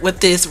board with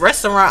this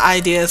restaurant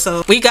idea.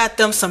 So we got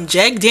them some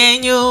Jack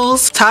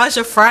Daniels.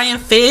 Tasha frying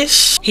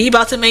fish. He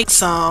about to make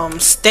some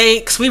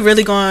steaks. We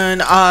really going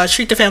to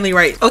treat the family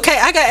right. Okay,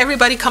 I got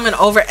everybody coming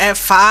over at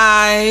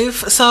 5.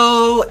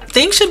 So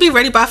things should be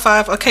ready by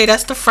 5. Okay,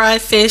 that's the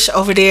fried fish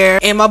over there.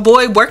 And my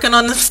boy working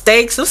on the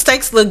steaks. Those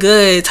steaks look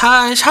good.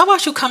 Taj, how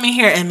about you come in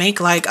here and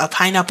make like a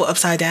pineapple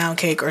upside down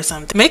cake or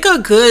something? Make a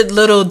good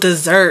little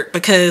dessert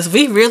because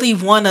we really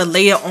want to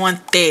lay it on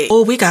thick.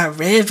 Oh, we got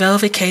red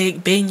velvet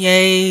cake,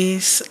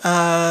 beignets,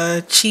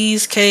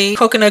 cheesecake,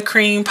 coconut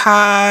cream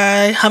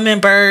pie,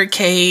 hummingbird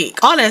cake.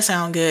 All that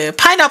sound good.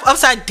 Pineapple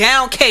upside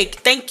down cake.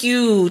 Thank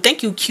you,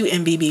 cute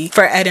and BB,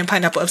 for adding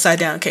pineapple upside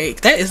down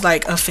cake. That is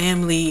like a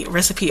family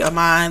recipe of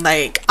mine.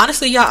 Like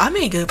honestly, y'all, I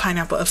made good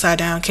pineapple upside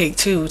down cake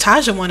too.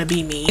 Tasha wanna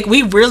be me. Like,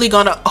 we really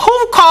gonna,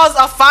 who caused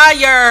a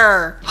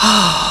fire?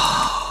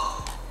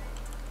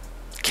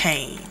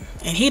 Kane.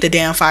 And he the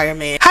damn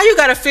fireman. How you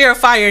got a fear of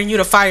fire and you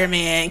the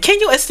fireman? Can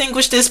you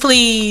extinguish this,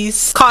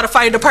 please? Call the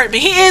fire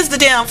department. He is the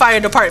damn fire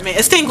department.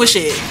 Extinguish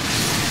it.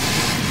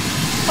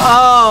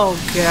 Oh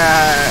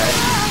God.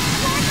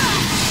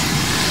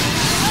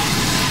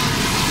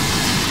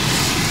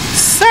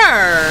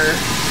 Sir.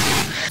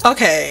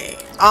 Okay.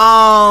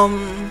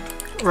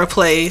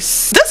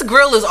 Replace. This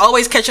grill is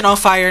always catching on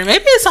fire.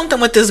 Maybe it's something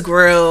with this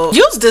grill.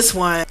 Use this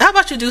one. How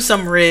about you do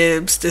some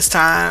ribs this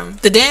time?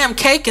 The damn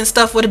cake and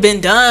stuff would have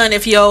been done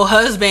if your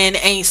husband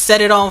ain't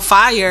set it on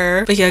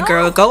fire. But yeah,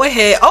 girl, go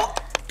ahead. Oh,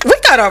 we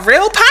got a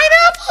real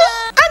pineapple.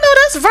 I know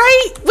that's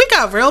right. We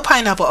got real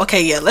pineapple.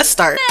 Okay, yeah, let's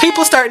start.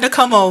 People starting to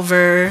come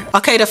over.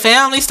 Okay, the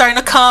family's starting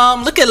to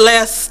come. Look at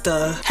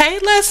Lester. Hey,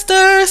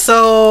 Lester.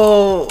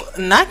 So,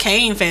 not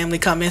Kane family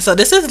coming. So,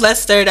 this is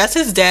Lester. That's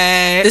his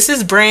dad. This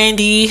is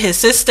Brandy, his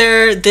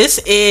sister. This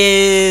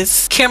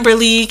is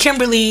Kimberly.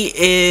 Kimberly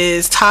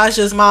is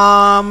Taja's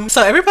mom.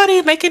 So,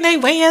 everybody making their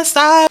way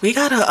inside. We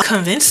gotta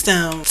convince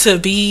them to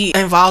be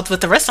involved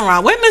with the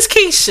restaurant. Where Miss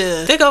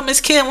Keisha? There go Miss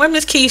Kim. Where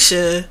Miss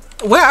Keisha?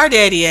 Where our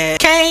daddy at?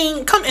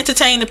 Kane, come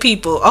entertain the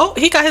people. Oh,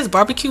 he got his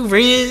barbecue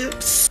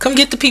ribs. Come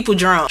get the people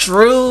drunk.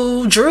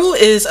 Drew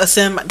is a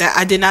sim that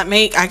I did not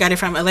make. I got it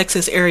from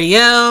Alexis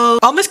Ariel.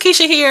 Oh, Miss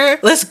Keisha here.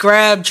 Let's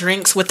grab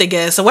drinks with the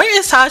guests. So where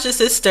is Taja's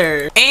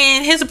sister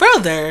and his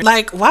brother?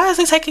 Like, why is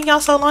it taking y'all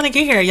so long to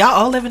get here? Y'all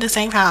all live in the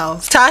same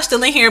house. Taj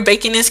still in here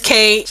baking his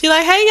cake. She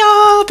like, hey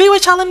y'all, be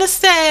with y'all in a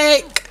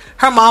sec.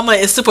 Her mama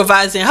is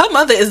supervising. Her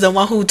mother is the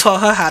one who taught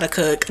her how to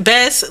cook.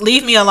 Bess,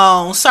 leave me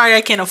alone. Sorry,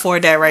 I can't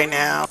afford that right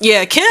now.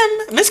 Yeah,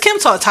 Miss Kim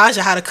taught Taja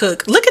how to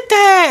cook. Look at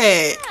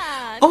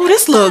that. Oh,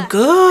 this look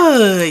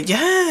good.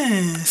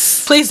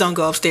 Yes. Please don't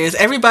go upstairs.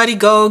 Everybody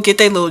go get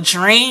their little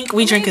drink.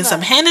 We drinking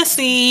some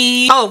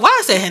Hennessy. Oh, why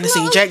is that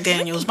Hennessy? Jack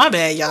Daniels. My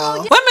bad,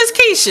 y'all. What Miss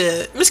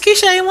Keisha? Miss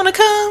Keisha ain't want to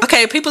come?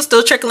 Okay, people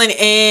still trickling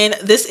in.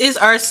 This is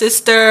our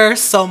sister,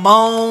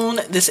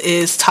 Simone. This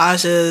is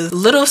Taja's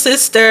little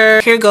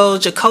sister. Here goes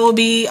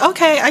Jacoby.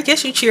 Okay, I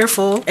guess you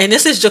cheerful. And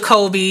this is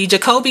Jacoby.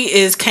 Jacoby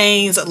is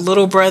Kane's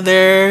little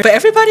brother. But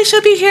everybody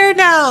should be here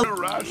now.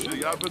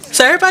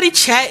 So everybody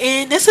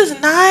chatting. This is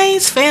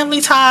nice.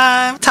 Family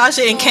time.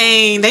 Taja and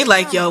Kane, they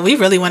like, yo, we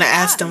really want to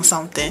ask them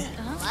something.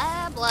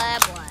 Blah, blah,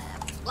 blah.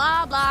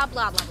 Blah, blah,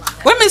 blah, blah, blah.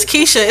 Where Miss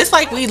Keisha? It's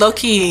like we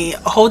low-key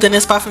holding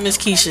this spot for Miss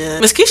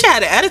Keisha. Miss Keisha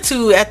had an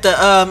attitude at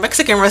the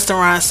Mexican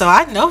restaurant, so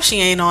I know she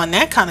ain't on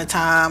that kind of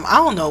time. I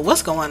don't know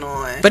what's going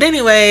on. But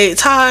anyway,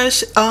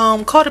 Taj,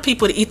 call the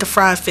people to eat the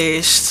fried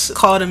fish.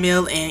 Call the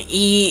meal and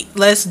eat.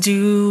 Let's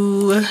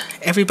do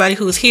everybody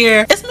who's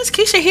here. Is Miss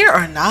Keisha here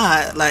or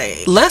not?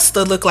 Like,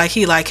 Lester look like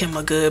he like him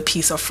a good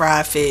piece of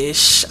fried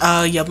fish.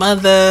 Your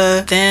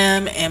mother,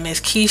 them, and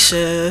Miss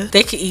Keisha,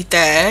 they can eat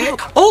that.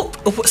 Oh,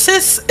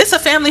 sis, it's a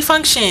family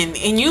function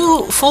and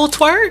you full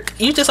twerk.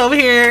 You just over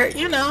here,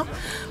 you know,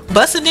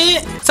 busting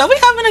it. So we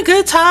having a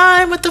good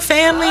time with the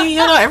family. You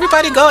know,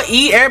 everybody go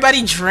eat,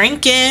 everybody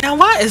drinking. Now,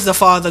 why is the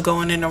father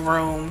going in the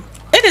room?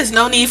 It is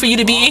no need for you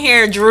to be in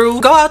here,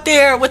 Drew. Go out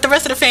there with the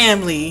rest of the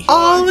family.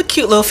 All the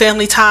cute little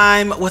family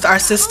time with our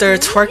sister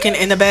twerking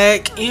in the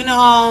back. You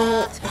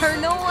know,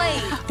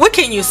 what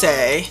can you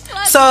say?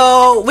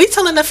 So we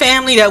telling the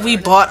family that we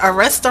bought a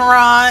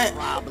restaurant.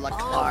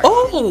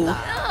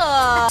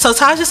 Oh, so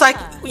Taj is like,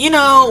 you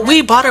know,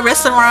 we bought a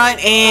restaurant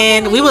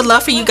and we would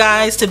love for you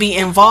guys to be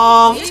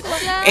involved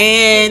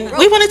and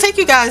we want to take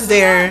you guys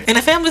there. And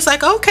the family's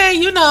like, okay,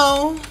 you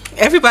know.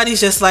 Everybody's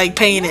just like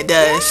paying it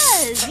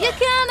dust.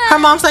 Her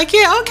mom's like,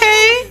 yeah,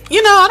 okay,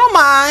 you know, I don't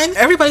mind.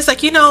 Everybody's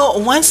like, you know,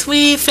 once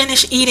we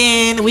finish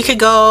eating, we could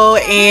go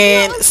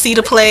and see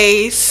the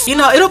place. You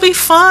know, it'll be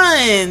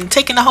fun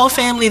taking the whole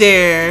family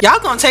there. Y'all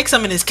gonna take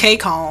some of this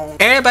cake home.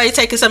 Everybody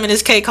taking some of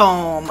this cake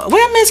home.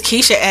 Where Miss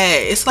Keisha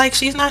at? It's like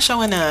she's not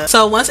showing up.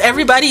 So once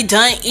everybody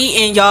done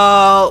eating,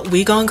 y'all,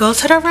 we gonna go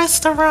to the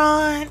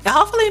restaurant. And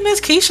hopefully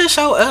Miss Keisha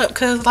show up,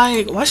 cause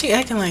like, why she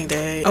acting like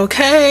that?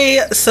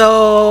 Okay,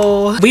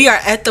 so we are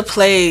at the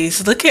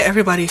place. Look at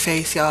everybody's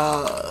face,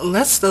 y'all.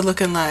 Lester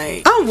looking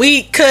like, I'm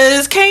weak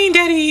cause Kane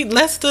daddy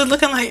Lester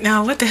looking like,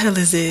 now what the hell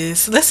is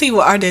this? Let's see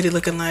what our daddy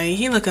looking like.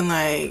 He looking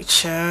like,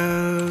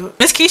 child.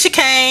 Miss Keisha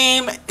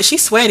came.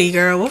 She's sweaty,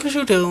 girl. What was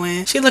you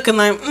doing? She looking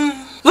like,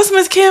 what's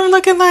Miss Kim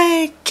looking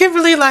like?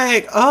 Kimberly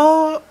like,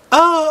 oh,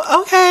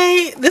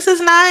 okay, this is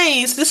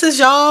nice. This is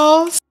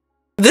y'all's.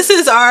 This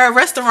is our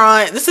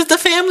restaurant. This is the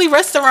family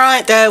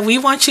restaurant that we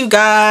want you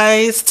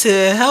guys to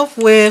help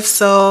with.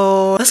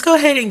 So let's go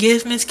ahead and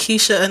give Miss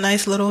Keisha a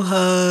nice little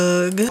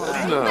hug.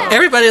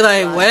 Everybody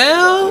like,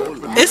 well,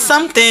 it's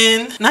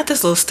something. Not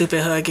this little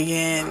stupid hug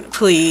again,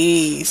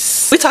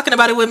 please. We talking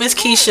about it with Miss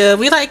Keisha.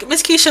 We like,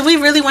 Miss Keisha, we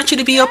really want you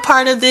to be a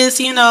part of this.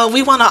 You know,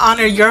 we want to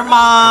honor your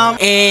mom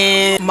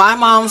and my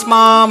mom's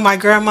mom, my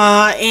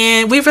grandma,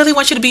 and we really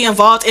want you to be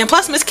involved. And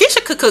plus, Miss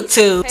Keisha could cook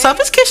too. So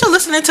Miss Keisha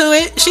listening to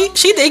it,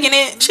 she digging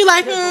it. She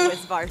like,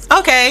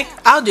 okay,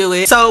 I'll do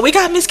it. So we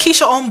got Miss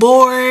Keisha on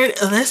board.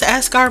 Let's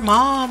ask our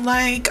mom,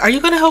 like, are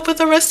you gonna help with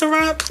the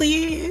restaurant,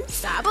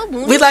 please?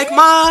 We like,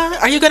 Ma,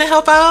 are you gonna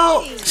help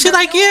out? She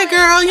like, yeah,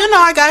 girl, you know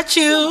I got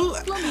you.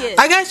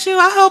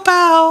 I'll help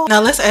out. Now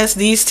let's ask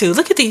these two.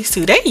 Look at these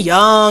two. They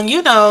young,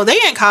 you know, they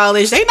in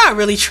college. They not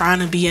really trying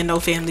to be in no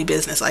family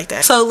business like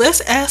that. So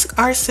let's ask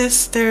our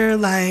sister,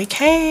 like,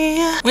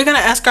 hey, we're gonna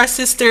ask our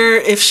sister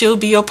if she'll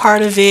be a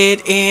part of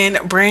it, and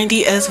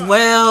Brandy as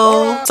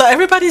well. So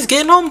everybody's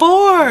getting on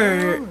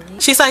board.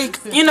 She's like,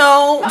 you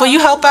know, will you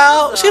help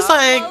out? She's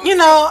like, you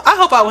know, I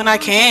help out when I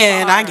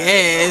can, I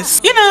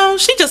guess. You know,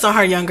 she just on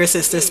her younger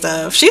sister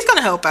stuff. She's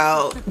gonna help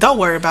out. Don't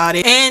worry about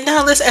it. And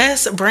now let's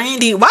ask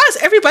Brandy. Why is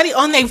everybody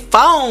on their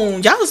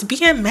phone? Y'all was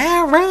being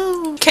mad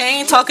rude.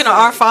 Kane talking to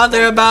our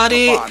father about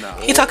it.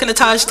 He talking to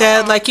Taj's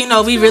dad like, you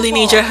know, we really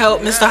need your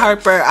help, Mr.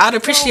 Harper. I'd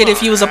appreciate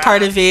if you was a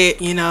part of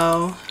it, you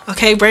know.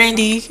 Okay,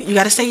 Brandy, you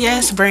gotta say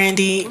yes,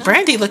 Brandy.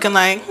 Brandy looking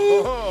like,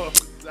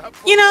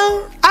 you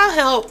know, I'll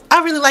help.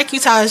 I really like you,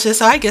 Taja,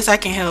 so I guess I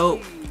can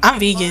help. I'm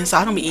vegan, so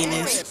I don't be eating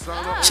this.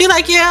 She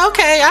like, yeah,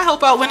 okay, I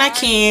help out when I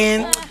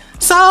can.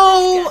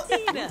 So,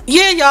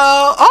 yeah,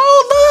 y'all.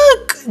 Oh,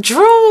 look,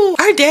 Drew,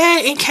 our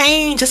dad and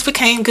Kane just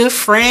became good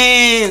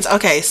friends.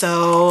 Okay,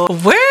 so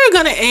we're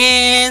gonna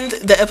end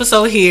the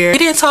episode here. We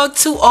didn't talk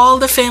to all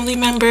the family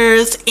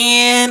members,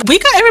 and we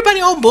got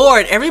everybody on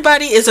board.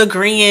 Everybody is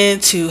agreeing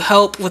to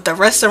help with the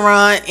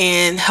restaurant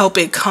and help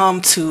it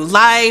come to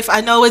life.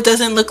 I know it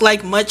doesn't look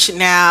like much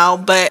now,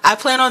 but I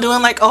plan on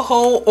doing like a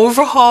whole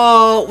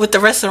overhaul with the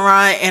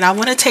restaurant, and I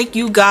want to take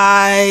you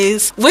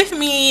guys with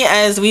me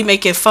as we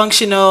make it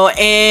functional.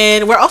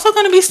 And we're also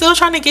going to be still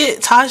trying to get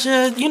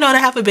Taja, you know, to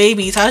have a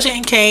baby. Taja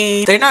and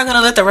Kane, they're not going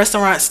to let the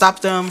restaurant stop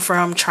them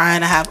from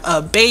trying to have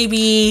a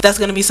baby. That's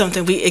going to be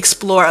something we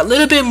explore a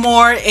little bit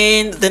more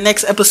in the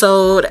next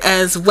episode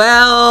as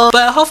well.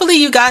 But hopefully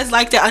you guys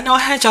liked it. I know I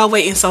had y'all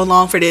waiting so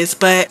long for this,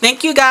 but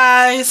thank you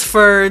guys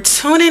for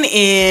tuning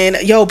in.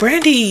 Yo,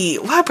 Brandy,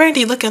 why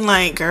Brandy looking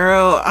like,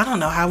 girl, I don't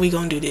know how we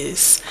gonna do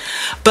this.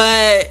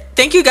 But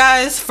thank you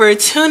guys for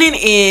tuning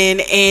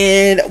in,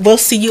 and we'll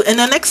see you in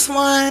the next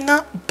one.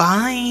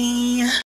 Bye.